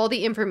to all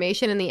the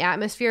information in the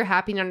atmosphere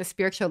happening on a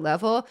spiritual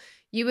level,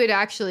 you would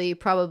actually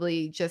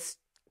probably just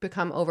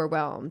become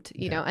overwhelmed,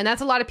 you know? And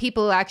that's a lot of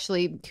people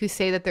actually who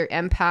say that they're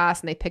empaths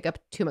and they pick up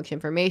too much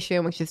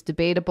information, which is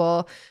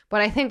debatable.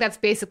 But I think that's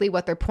basically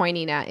what they're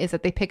pointing at, is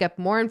that they pick up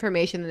more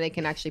information than they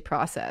can actually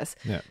process.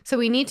 Yeah. So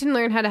we need to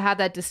learn how to have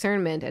that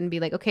discernment and be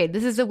like, okay,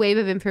 this is a wave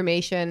of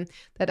information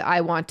that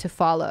I want to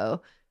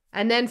follow.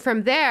 And then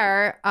from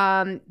there,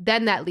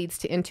 then that leads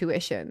to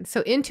intuition.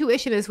 So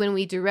intuition is when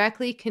we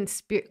directly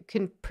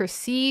can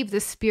perceive the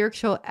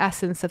spiritual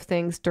essence of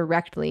things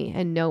directly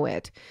and know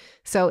it.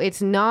 So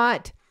it's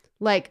not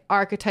like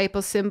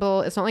archetypal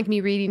symbol. It's not like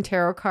me reading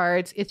tarot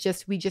cards. It's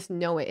just, we just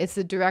know it. It's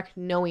the direct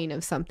knowing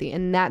of something.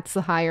 And that's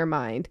the higher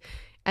mind.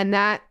 And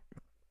that,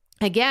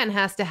 again,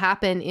 has to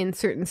happen in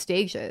certain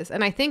stages.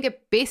 And I think a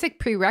basic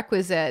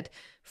prerequisite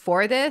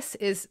for this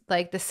is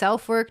like the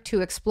self-work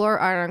to explore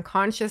our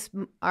unconscious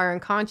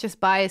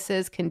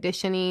biases,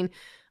 conditioning,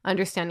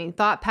 understanding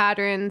thought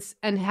patterns,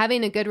 and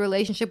having a good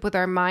relationship with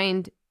our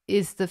mind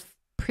is the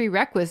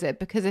prerequisite.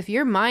 Because if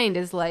your mind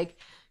is like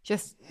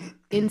just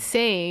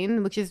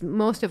insane, which is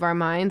most of our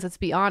minds, let's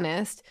be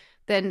honest,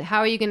 then how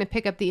are you going to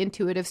pick up the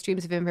intuitive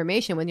streams of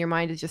information when your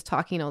mind is just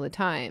talking all the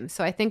time?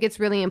 So I think it's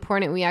really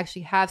important we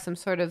actually have some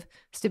sort of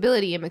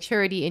stability and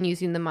maturity in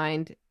using the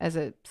mind as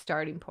a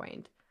starting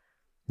point.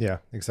 Yeah,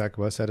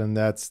 exactly what I said. And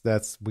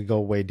that's we go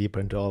way deeper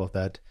into all of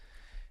that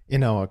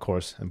in our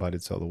course,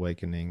 Embodied Soul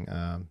Awakening,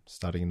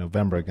 starting in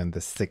November, again, the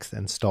 6th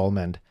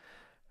installment.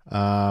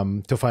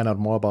 To find out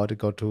more about it,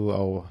 go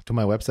to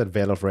my website,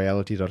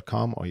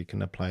 veilofreality.com, or you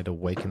can apply to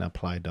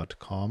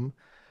awakenapply.com.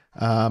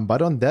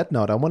 But on that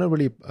note, I want to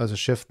really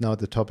shift now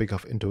the topic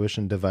of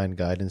intuition, divine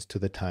guidance to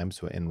the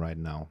times we're in right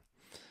now,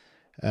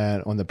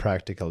 and on the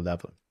practical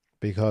level.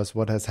 Because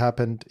what has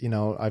happened,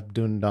 I've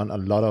done a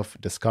lot of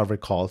discovery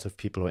calls with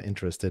people who are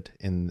interested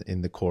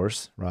in the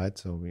course, right?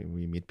 So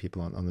we meet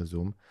people on the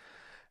Zoom.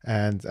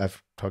 And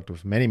I've talked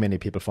with many, many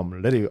people from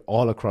literally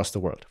all across the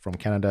world, from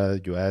Canada,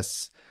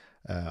 US,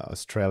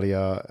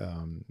 Australia,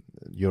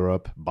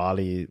 Europe,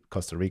 Bali,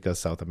 Costa Rica,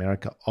 South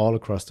America, all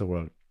across the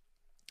world.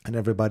 And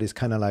everybody's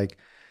kind of like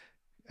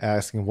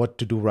asking what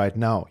to do right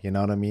now, you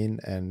know what I mean?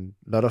 And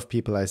a lot of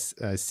people I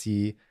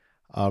see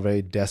are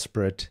very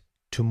desperate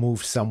to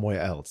move somewhere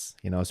else,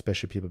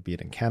 especially people be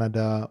it in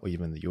Canada or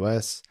even the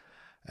US,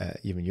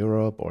 even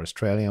Europe or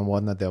Australia and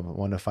whatnot. They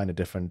want to find a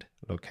different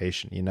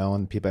location,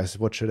 and people ask,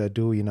 what should I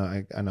do?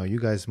 I know you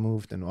guys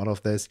moved and all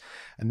of this.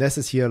 And this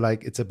is here,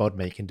 like, it's about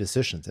making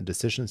decisions, and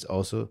decisions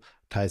also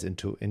ties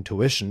into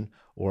intuition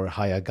or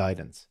higher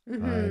guidance.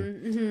 Mm-hmm,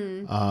 right?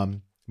 Mm-hmm.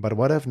 But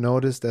what I've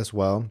noticed as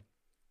well,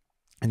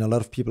 and a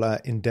lot of people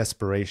are in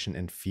desperation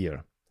and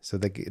fear. So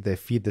they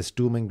feed this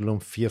doom and gloom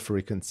fear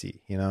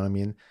frequency, you know what I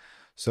mean?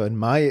 So in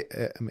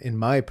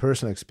my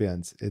personal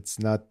experience, it's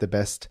not the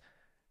best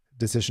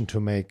decision to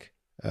make,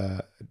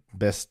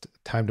 best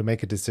time to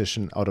make a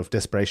decision out of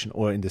desperation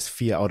or in this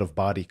fear out of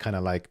body, kind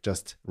of like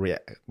just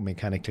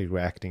mechanically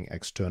reacting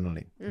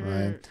externally,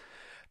 right?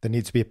 There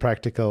needs to be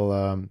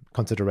practical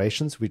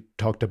considerations. We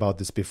talked about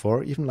this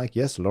before, even like,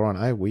 yes, Laura and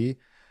I, we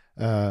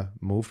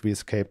we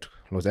escaped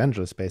Los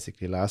Angeles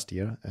basically last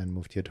year and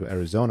moved here to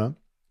Arizona.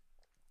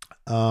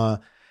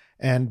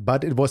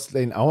 But it was,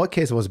 in our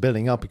case, it was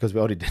building up because we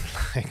already did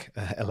like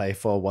LA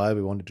for a while.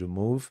 We wanted to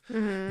move,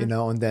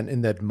 and then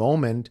in that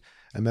moment,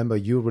 I remember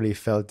you really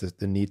felt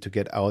the need to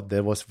get out.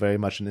 There was very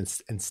much an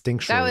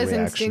instinctual reaction. That was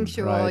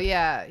instinctual, right?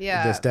 Yeah.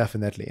 Yes,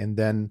 definitely. And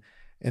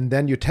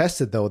then you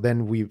tested though.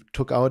 Then we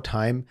took our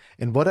time.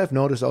 And what I've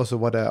noticed also,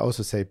 what I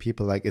also say,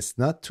 people like, it's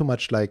not too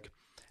much like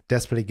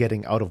desperately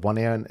getting out of one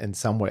area and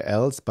somewhere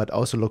else, but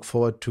also look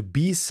forward to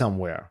be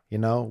somewhere.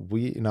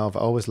 I've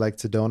always liked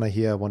Sedona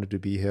here. I wanted to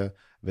be here,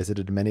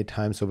 visited many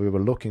times, so we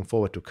were looking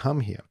forward to come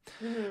here.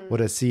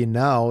 What I see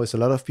now is a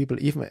lot of people,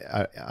 even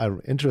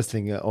are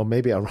interesting, or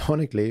maybe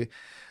ironically,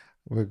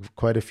 with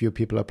quite a few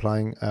people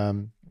applying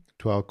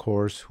to our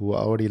course who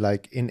are already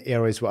like in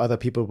areas where other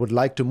people would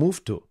like to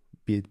move to,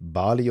 be it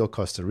Bali or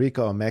Costa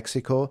Rica or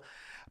Mexico,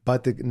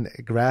 but the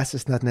grass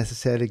is not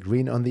necessarily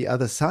green on the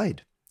other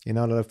side. A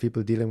lot of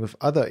people dealing with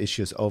other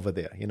issues over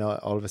there.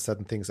 All of a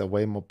sudden things are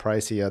way more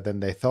pricier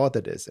than they thought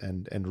it is,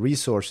 and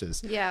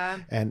resources. Yeah.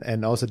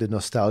 And also the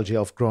nostalgia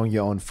of growing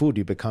your own food.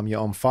 You become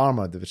your own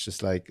farmer, which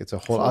is like, it's a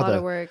whole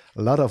other,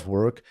 a lot of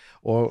work.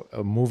 Or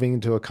moving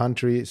into a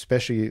country,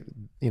 especially,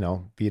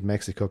 be it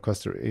Mexico,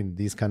 Costa Rica, in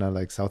these kind of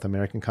like South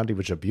American countries,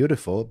 which are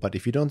beautiful. But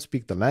if you don't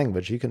speak the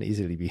language, you can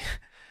easily be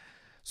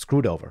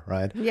screwed over,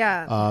 right?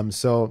 Yeah.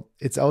 So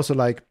it's also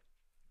like,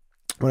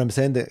 what I'm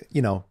saying, that,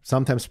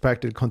 sometimes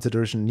practical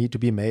consideration need to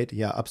be made.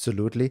 Yeah,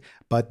 absolutely.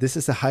 But this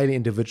is a highly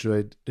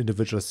individual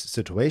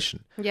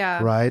situation.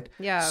 Yeah. Right?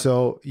 Yeah.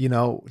 So,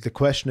 the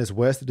question is,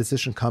 where's the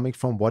decision coming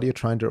from? What are you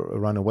trying to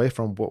run away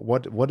from?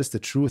 What is the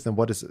truth, and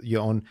what is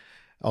your own,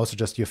 also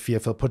just your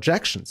fearful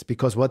projections?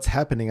 Because what's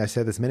happening, I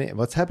said this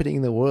what's happening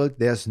in the world,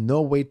 there's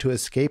no way to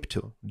escape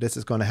to. This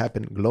is going to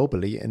happen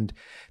globally. And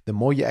the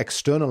more you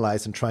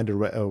externalize and trying to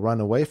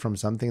run away from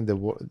something, the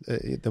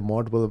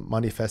more it will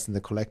manifest in the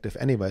collective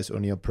anyways, or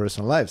in your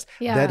personal lives.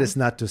 Yeah. That is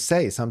not to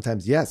say,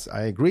 sometimes, yes,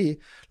 I agree,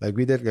 like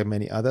we did, like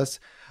many others,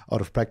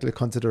 out of practical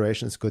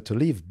consideration, it's good to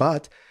leave.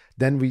 But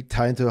then we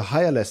tie into a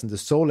higher lesson, the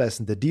soul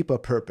lesson, the deeper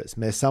purpose.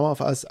 Some of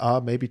us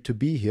are maybe to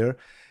be here,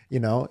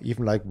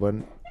 even like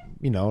when,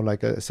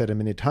 like I said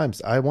many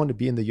times, I want to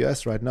be in the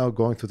US right now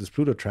going through this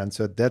Pluto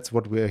transfer. That's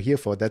what we're here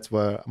for. That's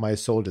where my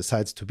soul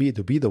decides to be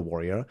the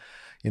warrior.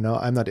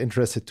 I'm not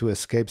interested to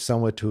escape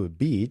somewhere to a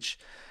beach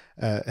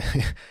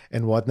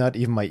and whatnot.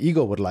 Even my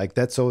ego would like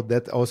that. So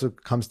that also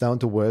comes down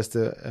to where's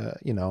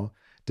the,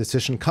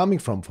 decision coming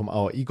from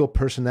our ego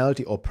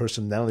personality or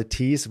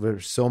personalities. We're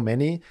so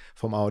many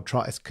from our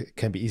it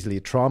can be easily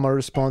a trauma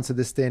response in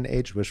this day and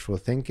age, wishful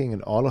thinking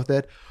and all of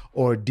that,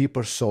 or a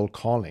deeper soul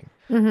calling,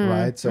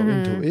 right? So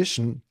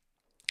intuition,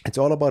 it's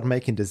all about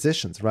making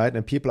decisions, right?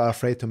 And people are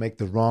afraid to make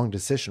the wrong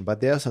decision, but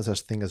there's no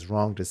such thing as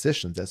wrong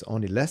decisions. There's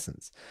only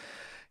lessons,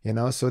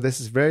 so this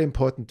is very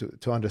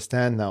important to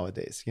understand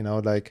nowadays,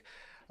 like,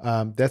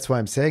 that's why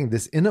I'm saying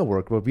this inner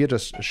work, what we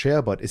just share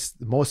about, is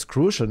the most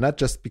crucial, not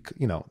just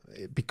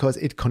because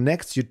it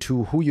connects you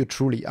to who you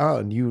truly are,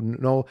 and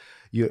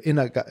your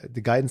inner, the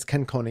guidance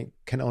can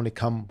only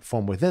come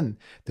from within.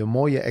 The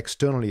more you're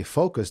externally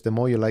focused, the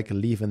more you're like a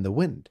leaf in the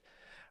wind,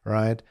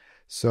 right?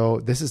 So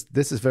this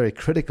is very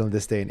critical in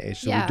this day and age.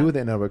 So we do the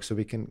inner work so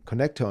we can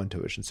connect to our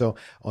intuition. So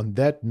on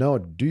that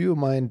note, do you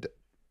mind?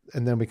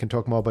 And then we can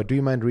talk more, but do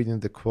you mind reading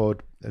the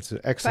quote? It's an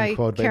excellent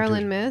quote by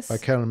Carolyn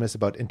Miss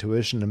about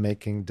intuition and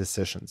making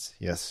decisions.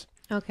 Yes.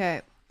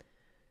 Okay.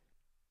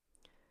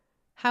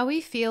 How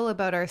we feel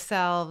about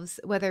ourselves,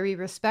 whether we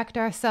respect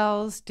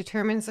ourselves,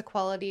 determines the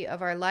quality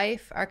of our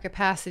life, our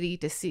capacity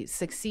to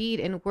succeed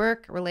in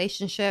work,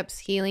 relationships,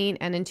 healing,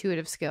 and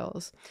intuitive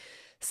skills.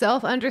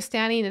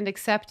 Self-understanding and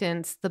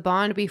acceptance, the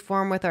bond we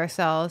form with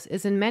ourselves,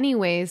 is in many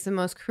ways the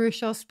most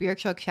crucial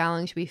spiritual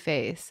challenge we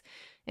face.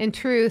 In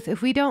truth,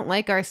 if we don't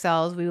like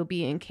ourselves, we will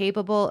be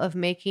incapable of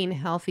making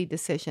healthy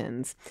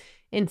decisions.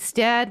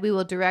 Instead, we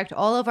will direct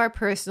all of our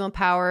personal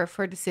power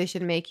for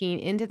decision-making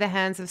into the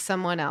hands of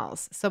someone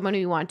else, someone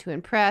we want to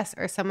impress,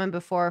 or someone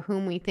before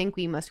whom we think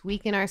we must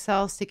weaken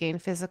ourselves to gain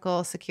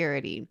physical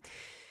security.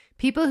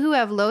 People who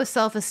have low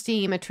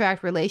self-esteem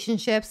attract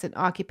relationships and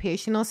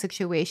occupational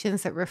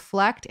situations that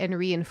reflect and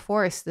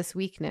reinforce this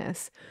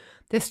weakness.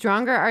 The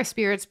stronger our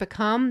spirits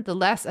become, the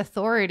less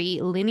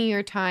authority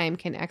linear time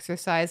can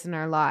exercise in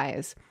our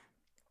lives.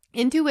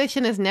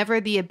 Intuition is never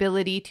the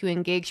ability to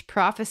engage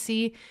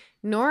prophecy,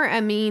 nor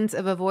a means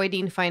of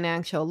avoiding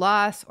financial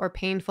loss or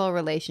painful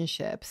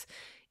relationships.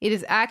 It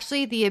is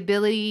actually the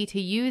ability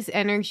to use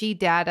energy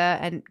data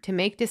and to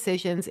make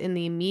decisions in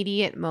the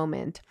immediate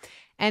moment.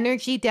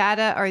 Energy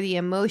data are the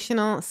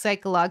emotional,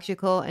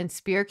 psychological, and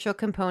spiritual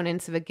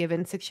components of a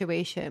given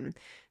situation.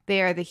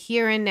 They are the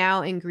here and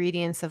now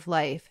ingredients of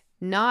life,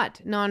 not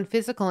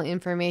non-physical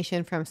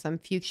information from some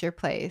future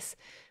place.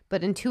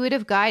 But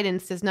intuitive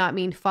guidance does not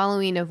mean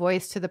following a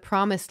voice to the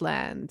promised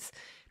lands.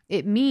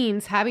 It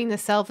means having the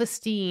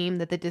self-esteem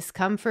that the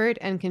discomfort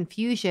and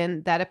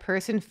confusion that a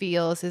person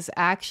feels is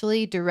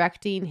actually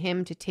directing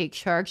him to take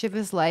charge of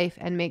his life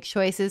and make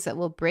choices that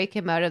will break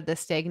him out of the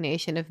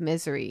stagnation of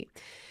misery.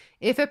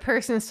 If a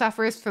person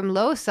suffers from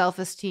low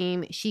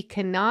self-esteem, she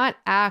cannot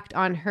act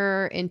on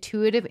her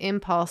intuitive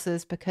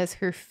impulses because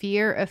her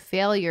fear of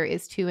failure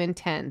is too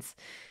intense.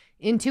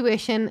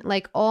 Intuition,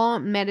 like all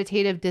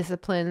meditative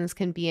disciplines,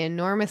 can be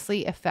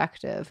enormously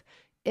effective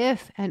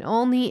if and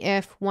only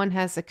if one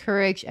has the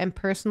courage and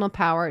personal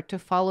power to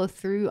follow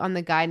through on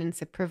the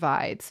guidance it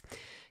provides.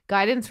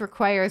 Guidance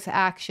requires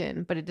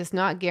action, but it does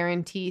not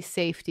guarantee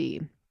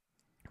safety.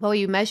 While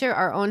we measure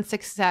our own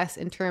success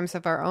in terms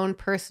of our own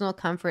personal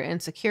comfort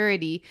and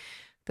security,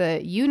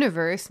 the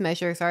universe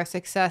measures our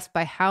success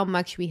by how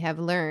much we have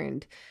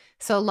learned.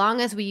 So long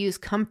as we use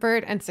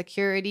comfort and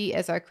security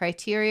as our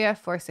criteria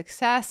for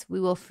success, we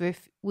will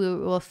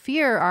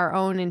fear our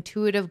own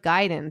intuitive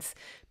guidance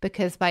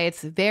because by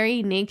its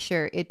very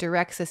nature, it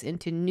directs us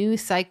into new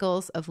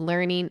cycles of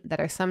learning that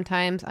are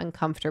sometimes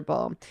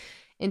uncomfortable.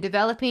 In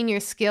developing your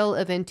skill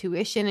of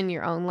intuition in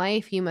your own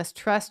life, you must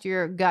trust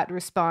your gut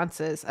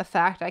responses, a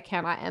fact I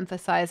cannot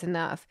emphasize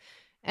enough.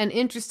 And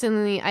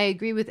interestingly, I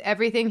agree with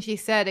everything she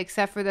said,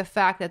 except for the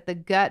fact that the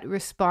gut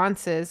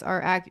responses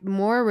are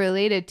more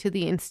related to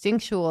the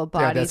instinctual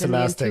body than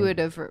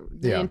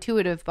the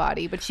intuitive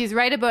body. But she's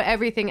right about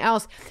everything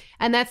else.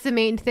 And that's the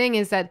main thing,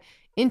 is that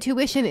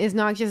intuition is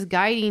not just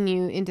guiding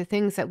you into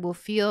things that will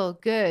feel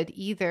good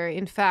either.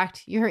 In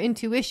fact, your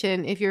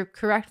intuition, if you're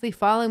correctly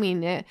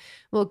following it,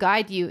 will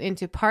guide you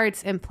into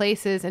parts and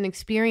places and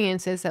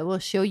experiences that will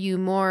show you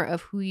more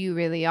of who you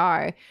really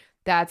are.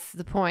 That's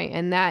the point.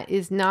 And that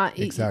is not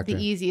the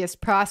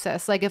easiest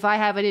process. Like if I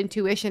have an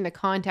intuition to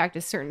contact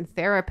a certain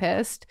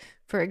therapist,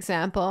 for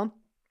example,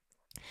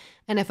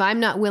 and if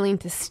I'm not willing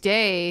to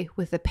stay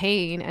with the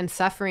pain and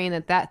suffering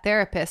that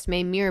therapist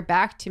may mirror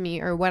back to me,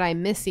 or what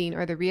I'm missing,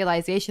 or the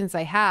realizations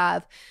I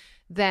have,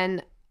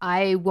 then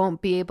I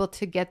won't be able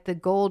to get the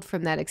gold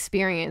from that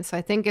experience. So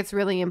I think it's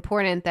really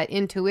important that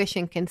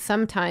intuition can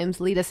sometimes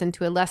lead us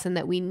into a lesson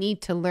that we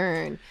need to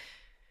learn.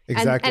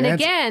 Exactly. And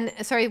again,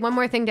 sorry, one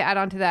more thing to add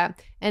on to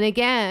that. And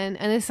again,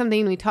 and this is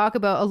something we talk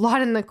about a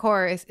lot in the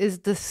course, is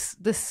the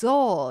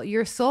soul,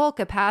 your soul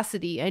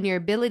capacity and your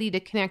ability to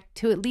connect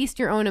to at least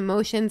your own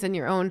emotions and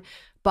your own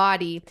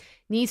body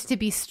needs to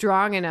be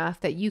strong enough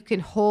that you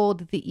can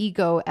hold the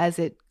ego as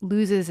it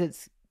loses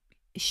its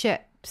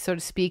shit, so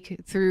to speak,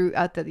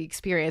 throughout the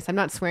experience. I'm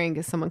not swearing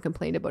because someone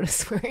complained about us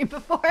swearing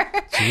before.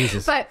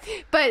 Jesus.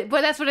 But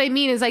that's what I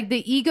mean, is like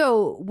the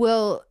ego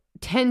will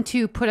tend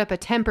to put up a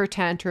temper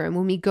tantrum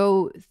when we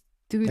go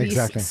through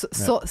these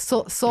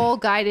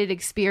soul-guided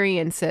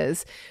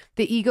experiences.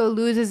 The ego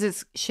loses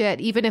its shit,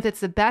 even if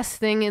it's the best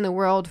thing in the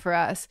world for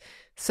us.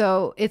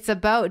 So it's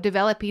about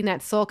developing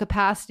that soul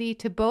capacity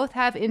to both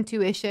have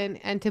intuition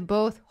and to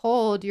both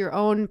hold your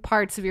own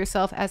parts of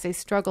yourself as they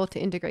struggle to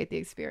integrate the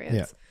experience.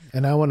 Yeah.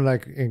 And I want to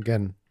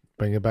again,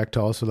 bring it back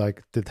to also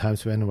the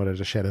times when what I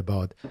just shared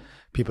about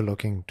people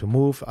looking to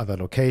move, other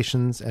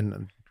locations,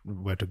 and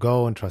where to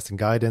go, and trusting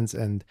guidance.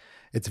 And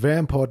it's very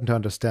important to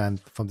understand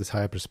from this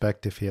higher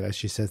perspective here, as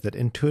she says, that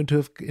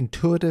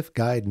intuitive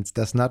guidance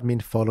does not mean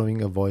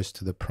following a voice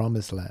to the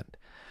promised land,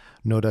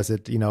 nor does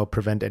it,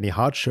 prevent any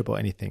hardship or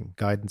anything.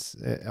 Guidance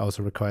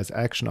also requires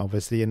action,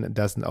 obviously, and it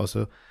doesn't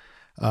also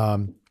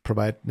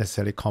provide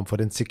necessarily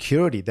comfort and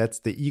security. That's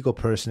the ego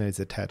person is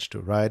attached to,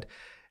 right?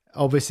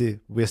 Obviously,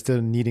 we're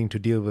still needing to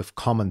deal with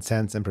common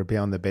sense and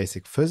prepare on the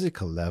basic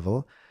physical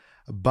level.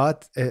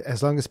 But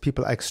as long as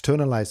people are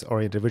externalize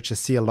oriented, which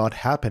just see a lot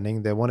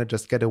happening, they want to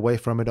just get away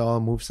from it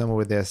all, move somewhere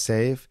where they're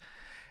safe.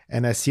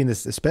 And I've seen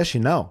this,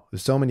 especially now,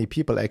 with so many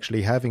people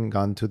actually having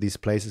gone to these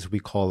places we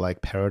call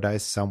like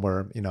paradise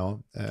somewhere,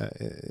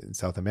 in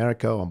South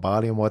America or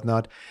Bali and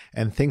whatnot.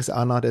 And things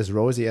are not as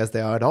rosy as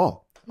they are at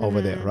all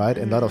over there, right?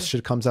 And a lot of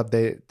shit comes up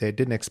they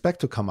didn't expect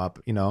to come up,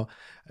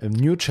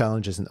 new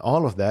challenges and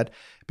all of that,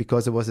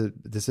 because it was a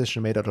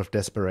decision made out of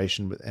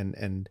desperation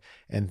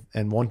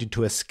and wanting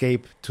to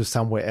escape to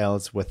somewhere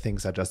else where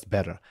things are just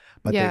better.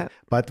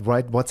 But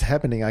what's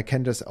happening, I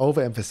can just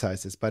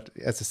overemphasize this, but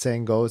as the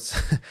saying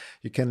goes,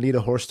 you can lead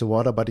a horse to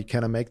water, but you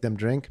cannot make them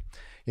drink.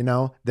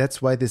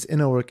 That's why this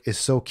inner work is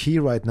so key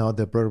right now,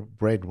 the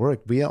great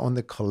work. We are on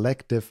the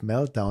collective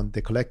meltdown,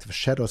 the collective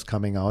shadows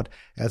coming out,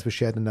 as we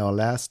shared in our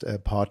last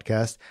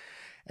podcast.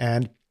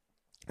 And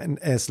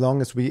as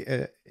long as we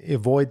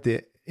avoid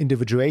the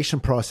individuation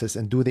process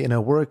and do the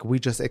inner work, we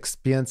just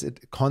experience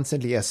it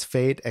constantly as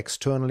fate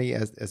externally,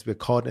 as we're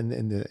caught in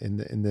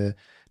the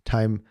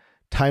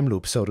time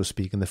loop, so to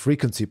speak, in the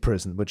frequency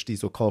prison, which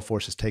these occult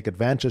forces take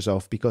advantage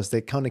of because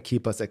they kind of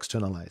keep us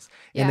externalized.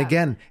 Yeah. And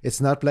again, it's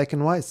not black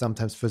and white.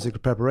 Sometimes physical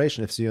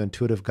preparation, if it's your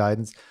intuitive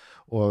guidance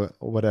or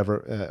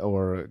whatever,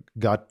 or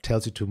God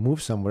tells you to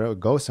move somewhere or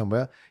go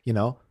somewhere,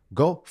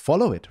 go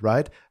follow it,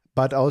 right?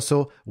 But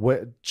also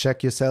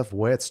check yourself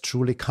where it's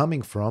truly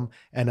coming from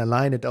and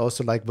align it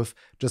also like with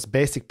just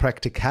basic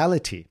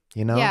practicality,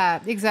 Yeah,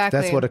 exactly.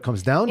 That's what it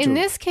comes down to. In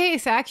this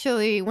case,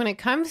 actually, when it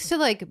comes to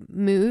like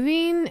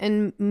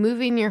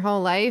moving your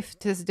whole life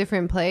to a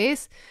different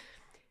place,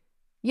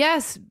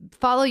 yes,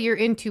 follow your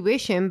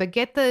intuition, but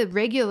get the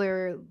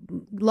regular,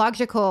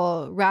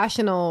 logical,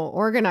 rational,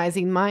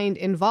 organizing mind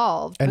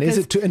involved. And is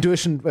it to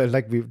intuition,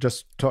 like we've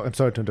just talked, I'm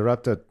sorry to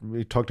interrupt that,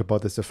 we talked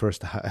about this the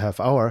first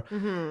half hour.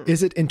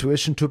 Is it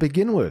intuition to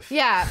begin with?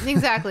 Yeah,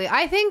 exactly.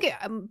 I think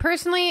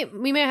personally,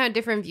 we may have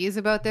different views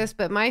about this,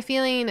 but my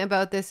feeling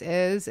about this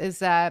is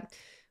that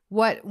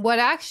what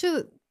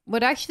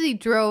actually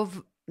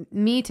drove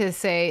me to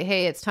say,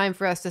 hey, it's time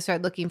for us to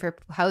start looking for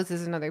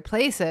houses in other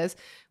places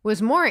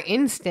was more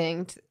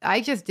instinct.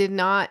 I just did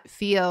not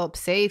feel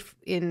safe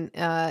in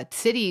a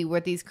city where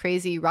these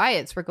crazy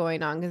riots were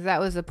going on, because that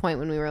was the point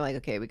when we were like,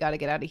 okay, we got to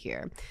get out of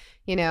here.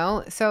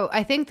 So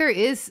I think there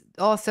is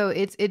also,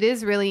 it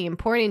is really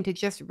important to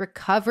just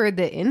recover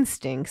the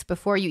instincts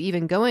before you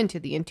even go into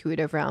the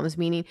intuitive realms,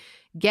 meaning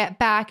get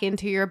back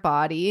into your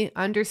body,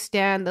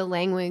 understand the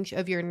language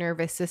of your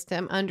nervous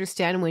system,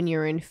 understand when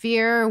you're in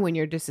fear, when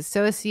you're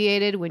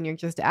disassociated, when you're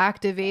just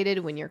activated,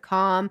 when you're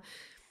calm.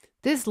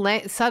 This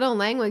subtle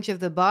language of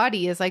the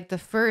body is like the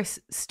first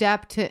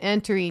step to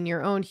entering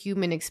your own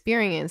human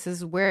experience. This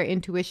is where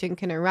intuition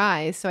can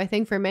arise. So I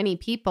think for many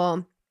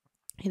people,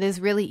 it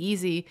is really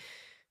easy,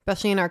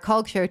 especially in our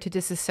culture, to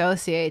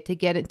disassociate, to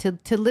get it,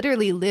 to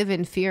literally live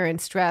in fear and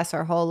stress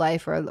our whole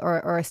life,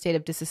 or a state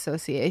of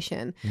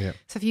disassociation. Yeah.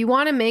 So if you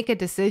want to make a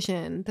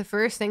decision, the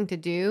first thing to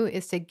do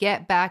is to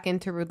get back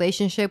into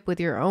relationship with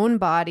your own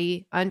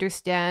body,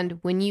 understand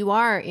when you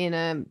are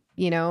in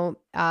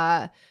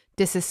a,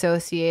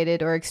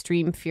 disassociated or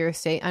extreme fear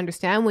state,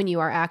 understand when you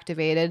are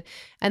activated,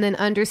 and then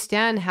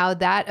understand how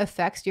that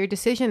affects your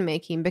decision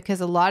making.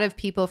 Because a lot of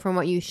people, from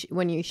what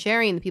when you're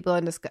sharing, the people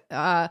in this,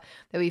 that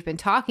we've been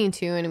talking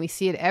to, and we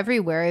see it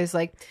everywhere, is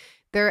like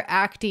they're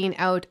acting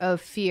out of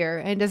fear.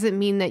 And it doesn't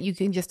mean that you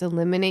can just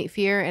eliminate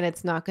fear and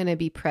it's not going to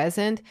be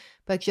present,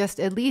 but just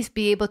at least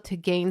be able to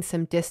gain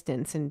some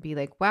distance and be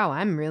like, wow,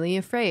 I'm really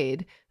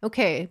afraid.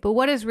 Okay, but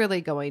what is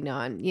really going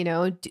on?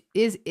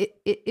 Is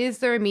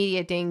there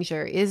immediate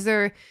danger? Is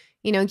there,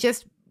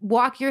 just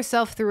walk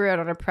yourself through it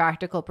on a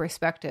practical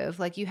perspective.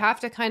 Like, you have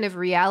to kind of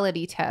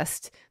reality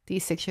test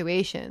these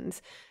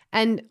situations.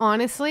 And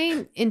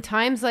honestly, in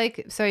times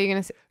like, so you're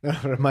going to say. No,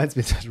 it reminds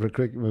me just real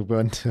quick, we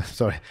went to,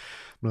 sorry,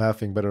 I'm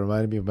laughing, but it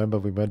reminded me, remember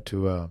we went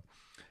to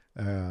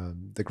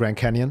the Grand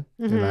Canyon,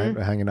 and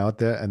I hanging out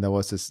there, and there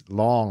was this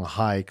long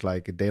hike,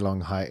 like a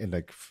day-long hike, in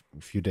like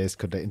a few days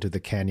into the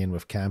canyon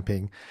with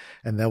camping,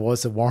 and there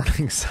was a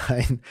warning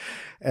sign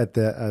at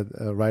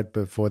the right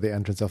before the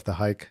entrance of the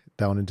hike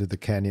down into the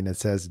canyon. It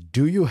says,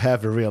 "Do you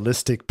have a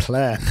realistic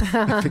plan?"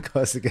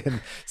 Because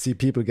again, see,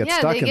 people get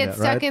stuck in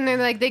there,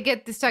 right? They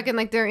get stuck in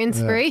like their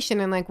inspiration,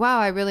 and like, wow,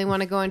 I really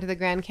want to go into the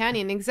Grand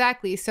Canyon.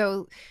 Exactly.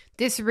 So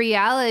this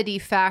reality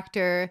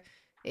factor,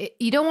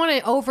 you don't want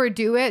to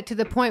overdo it to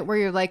the point where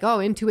you're like, oh,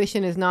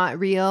 intuition is not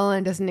real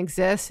and doesn't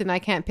exist, and I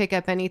can't pick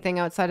up anything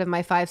outside of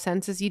my five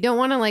senses. You don't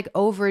want to like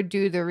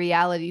overdo the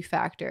reality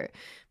factor,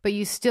 but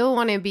you still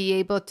want to be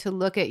able to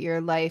look at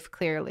your life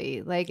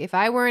clearly. Like, if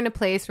I were in a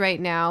place right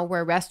now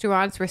where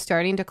restaurants were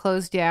starting to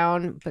close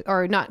down,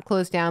 or not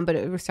close down, but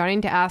we're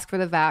starting to ask for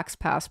the vax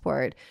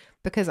passport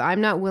because I'm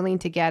not willing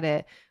to get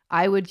it,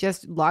 I would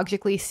just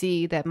logically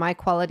see that my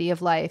quality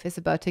of life is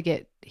about to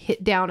get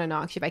hit down a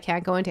notch if I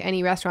can't go into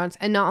any restaurants.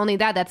 And not only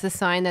that, that's a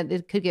sign that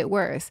it could get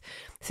worse.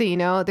 So,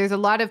 there's a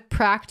lot of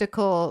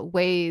practical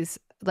ways.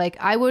 Like,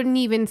 I wouldn't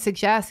even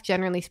suggest,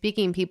 generally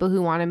speaking, people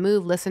who want to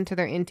move, listen to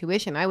their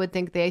intuition. I would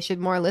think they should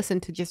more listen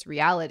to just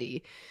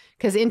reality,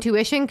 because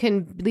intuition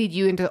can lead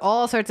you into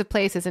all sorts of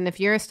places. And if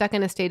you're stuck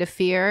in a state of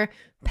fear,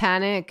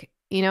 panic,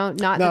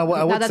 not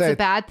that's a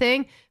bad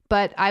thing.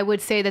 But I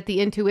would say that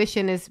the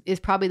intuition is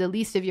probably the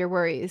least of your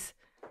worries.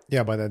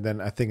 Yeah, but then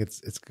I think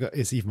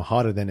it's even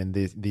harder than in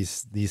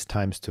these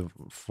times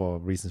for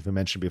reasons we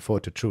mentioned before,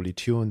 to truly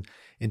tune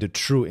into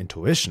true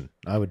intuition.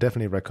 I would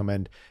definitely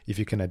recommend if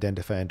you can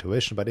identify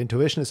intuition. But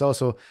intuition is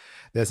also,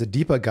 there's a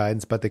deeper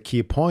guidance, but the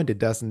key point,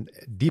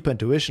 deeper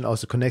intuition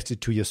also connects you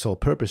to your soul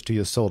purpose, to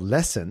your soul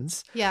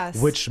lessons, yes,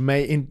 which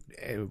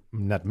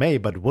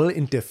but will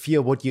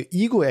interfere what your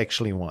ego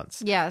actually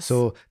wants. Yes.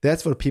 So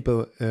that's what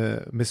people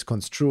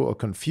misconstrue or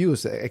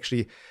confuse.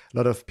 Actually, a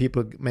lot of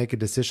people make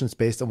decisions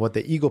based on what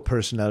the ego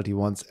personality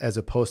wants, as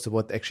opposed to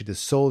what actually the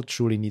soul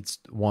truly needs,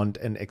 want,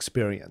 and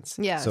experience,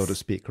 yes, so to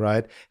speak,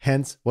 right?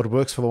 Hence, what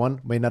works for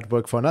one may not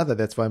work for another.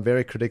 That's why I'm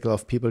very critical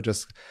of people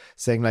just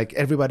saying like,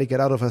 everybody get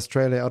out of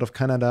Australia, out of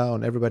Canada,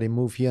 and everybody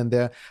move here and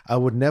there. I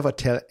would never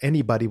tell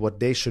anybody what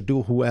they should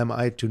do. Who am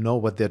I to know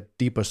what their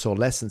deeper soul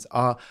lessons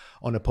are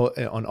on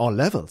all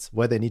levels,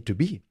 where they need to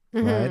be?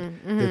 Right.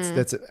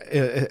 That's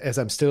as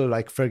I'm still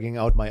like figuring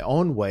out my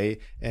own way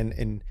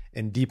and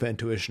in deeper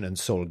intuition and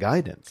soul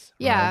guidance.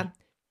 Yeah. Right?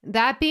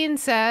 That being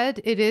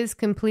said, it is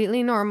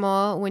completely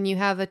normal when you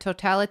have a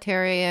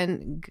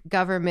totalitarian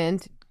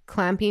government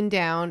clamping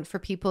down for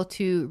people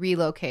to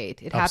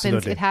relocate. It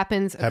Absolutely.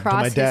 happens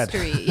across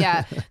history.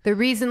 Yeah. The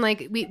reason,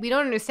 like, we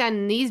don't understand,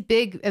 when these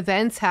big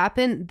events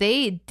happen,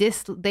 they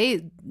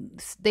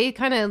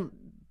kind of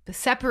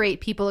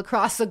separate people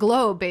across the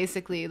globe,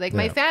 basically. Like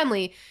my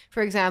family,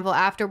 for example,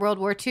 after World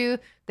War II,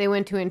 they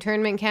went to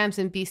internment camps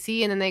in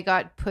BC, and then they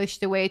got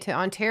pushed away to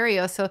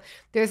Ontario. So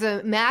there's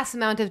a mass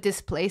amount of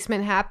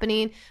displacement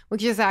happening,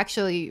 which is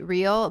actually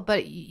real.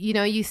 But, you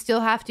know, you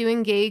still have to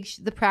engage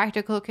the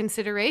practical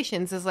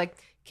considerations. Is like,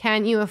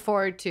 can you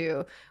afford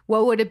to?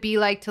 What would it be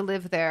like to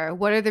live there?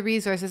 What are the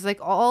resources? Like,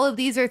 all of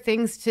these are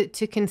things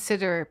to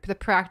consider, the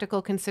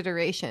practical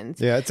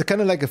considerations. Yeah, it's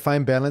kind of like a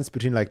fine balance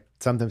between like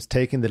sometimes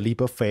taking the leap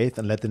of faith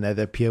and let the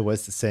nether appear,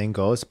 as the saying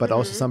goes, but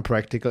also some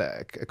practical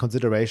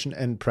consideration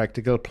and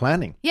practical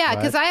planning. Yeah,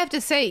 because I have to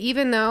say,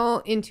 even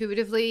though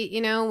intuitively,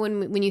 you know,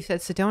 when you said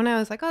Sedona, I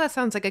was like, oh, that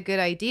sounds like a good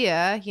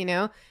idea. You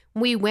know,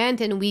 we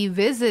went and we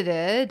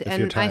visited,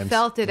 and I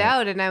felt it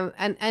out,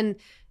 and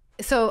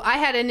so I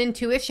had an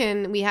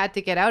intuition we had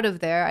to get out of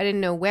there. I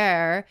didn't know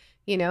where,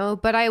 you know,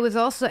 but I was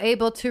also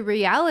able to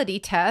reality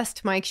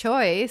test my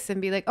choice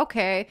and be like,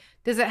 okay,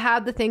 does it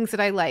have the things that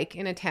I like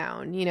in a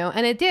town, you know?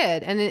 And it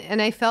did.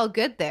 And I felt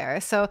good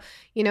there. So,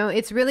 you know,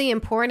 it's really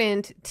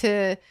important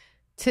to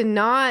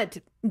not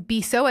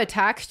be so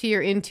attached to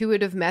your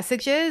intuitive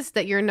messages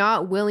that you're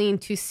not willing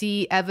to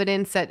see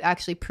evidence that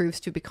actually proves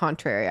to be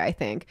contrary, I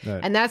think. Right.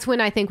 And that's when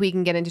I think we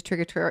can get into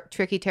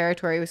tricky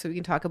territory, which we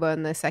can talk about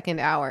in the second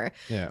hour.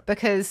 Yeah.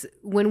 Because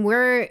when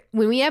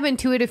we have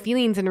intuitive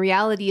feelings and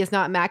reality is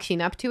not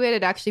matching up to it,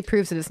 it actually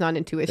proves that it's not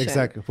intuition.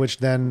 Exactly. Which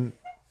then,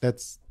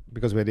 that's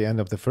because we're at the end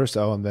of the first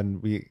hour, and then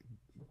we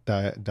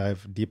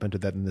dive deep into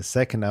that in the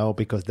second hour,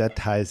 because that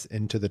ties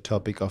into the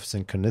topic of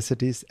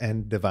synchronicities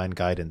and divine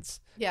guidance.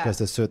 Yeah. Because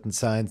there's certain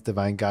signs,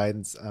 divine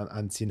guidance,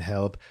 unseen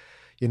help,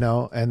 you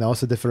know, and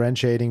also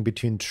differentiating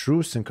between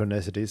true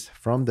synchronicities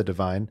from the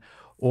divine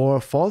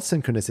or false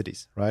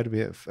synchronicities, right? We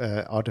have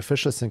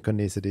artificial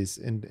synchronicities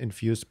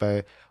infused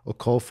by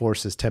occult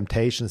forces,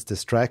 temptations,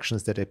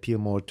 distractions that appeal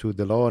more to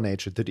the lower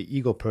nature, to the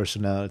ego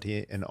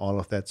personality, and all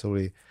of that.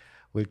 So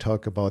we'll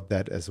talk about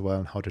that as well,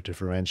 and how to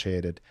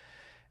differentiate it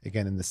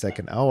again in the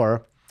second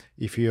hour.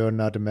 If you're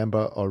not a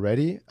member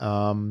already,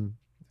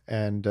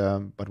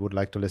 but would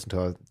like to listen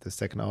to the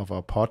second hour of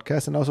our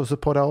podcast and also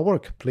support our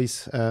work,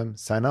 please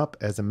sign up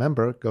as a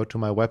member. Go to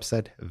my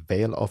website,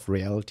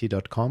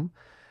 veilofreality.com,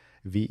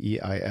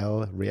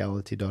 VEIL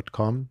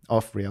reality.com,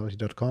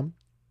 offreality.com,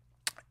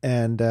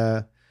 and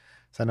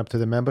sign up to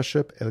the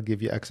membership. It'll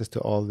give you access to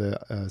all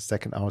the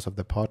second hours of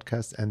the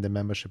podcast and the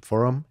membership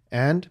forum.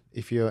 And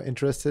if you're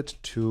interested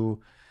to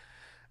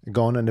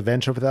go on an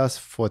adventure with us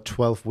for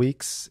 12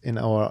 weeks in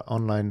our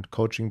online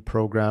coaching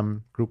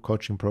program, group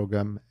coaching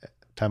program,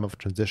 Time of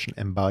Transition,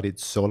 Embodied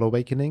Soul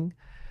Awakening.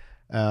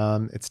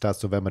 It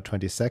starts November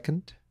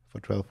 22nd for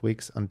 12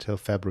 weeks until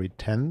February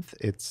 10th.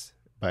 It's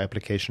by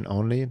application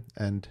only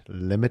and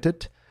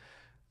limited.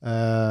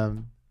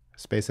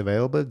 Space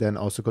available. Then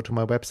also go to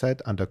my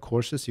website under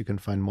courses. You can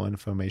find more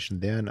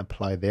information there and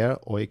apply there,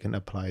 or you can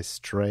apply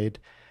straight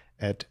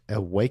at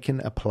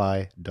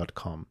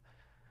awakenapply.com.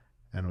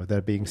 And with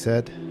that being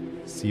said,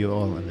 see you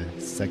all in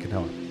the second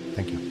hour.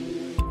 Thank you.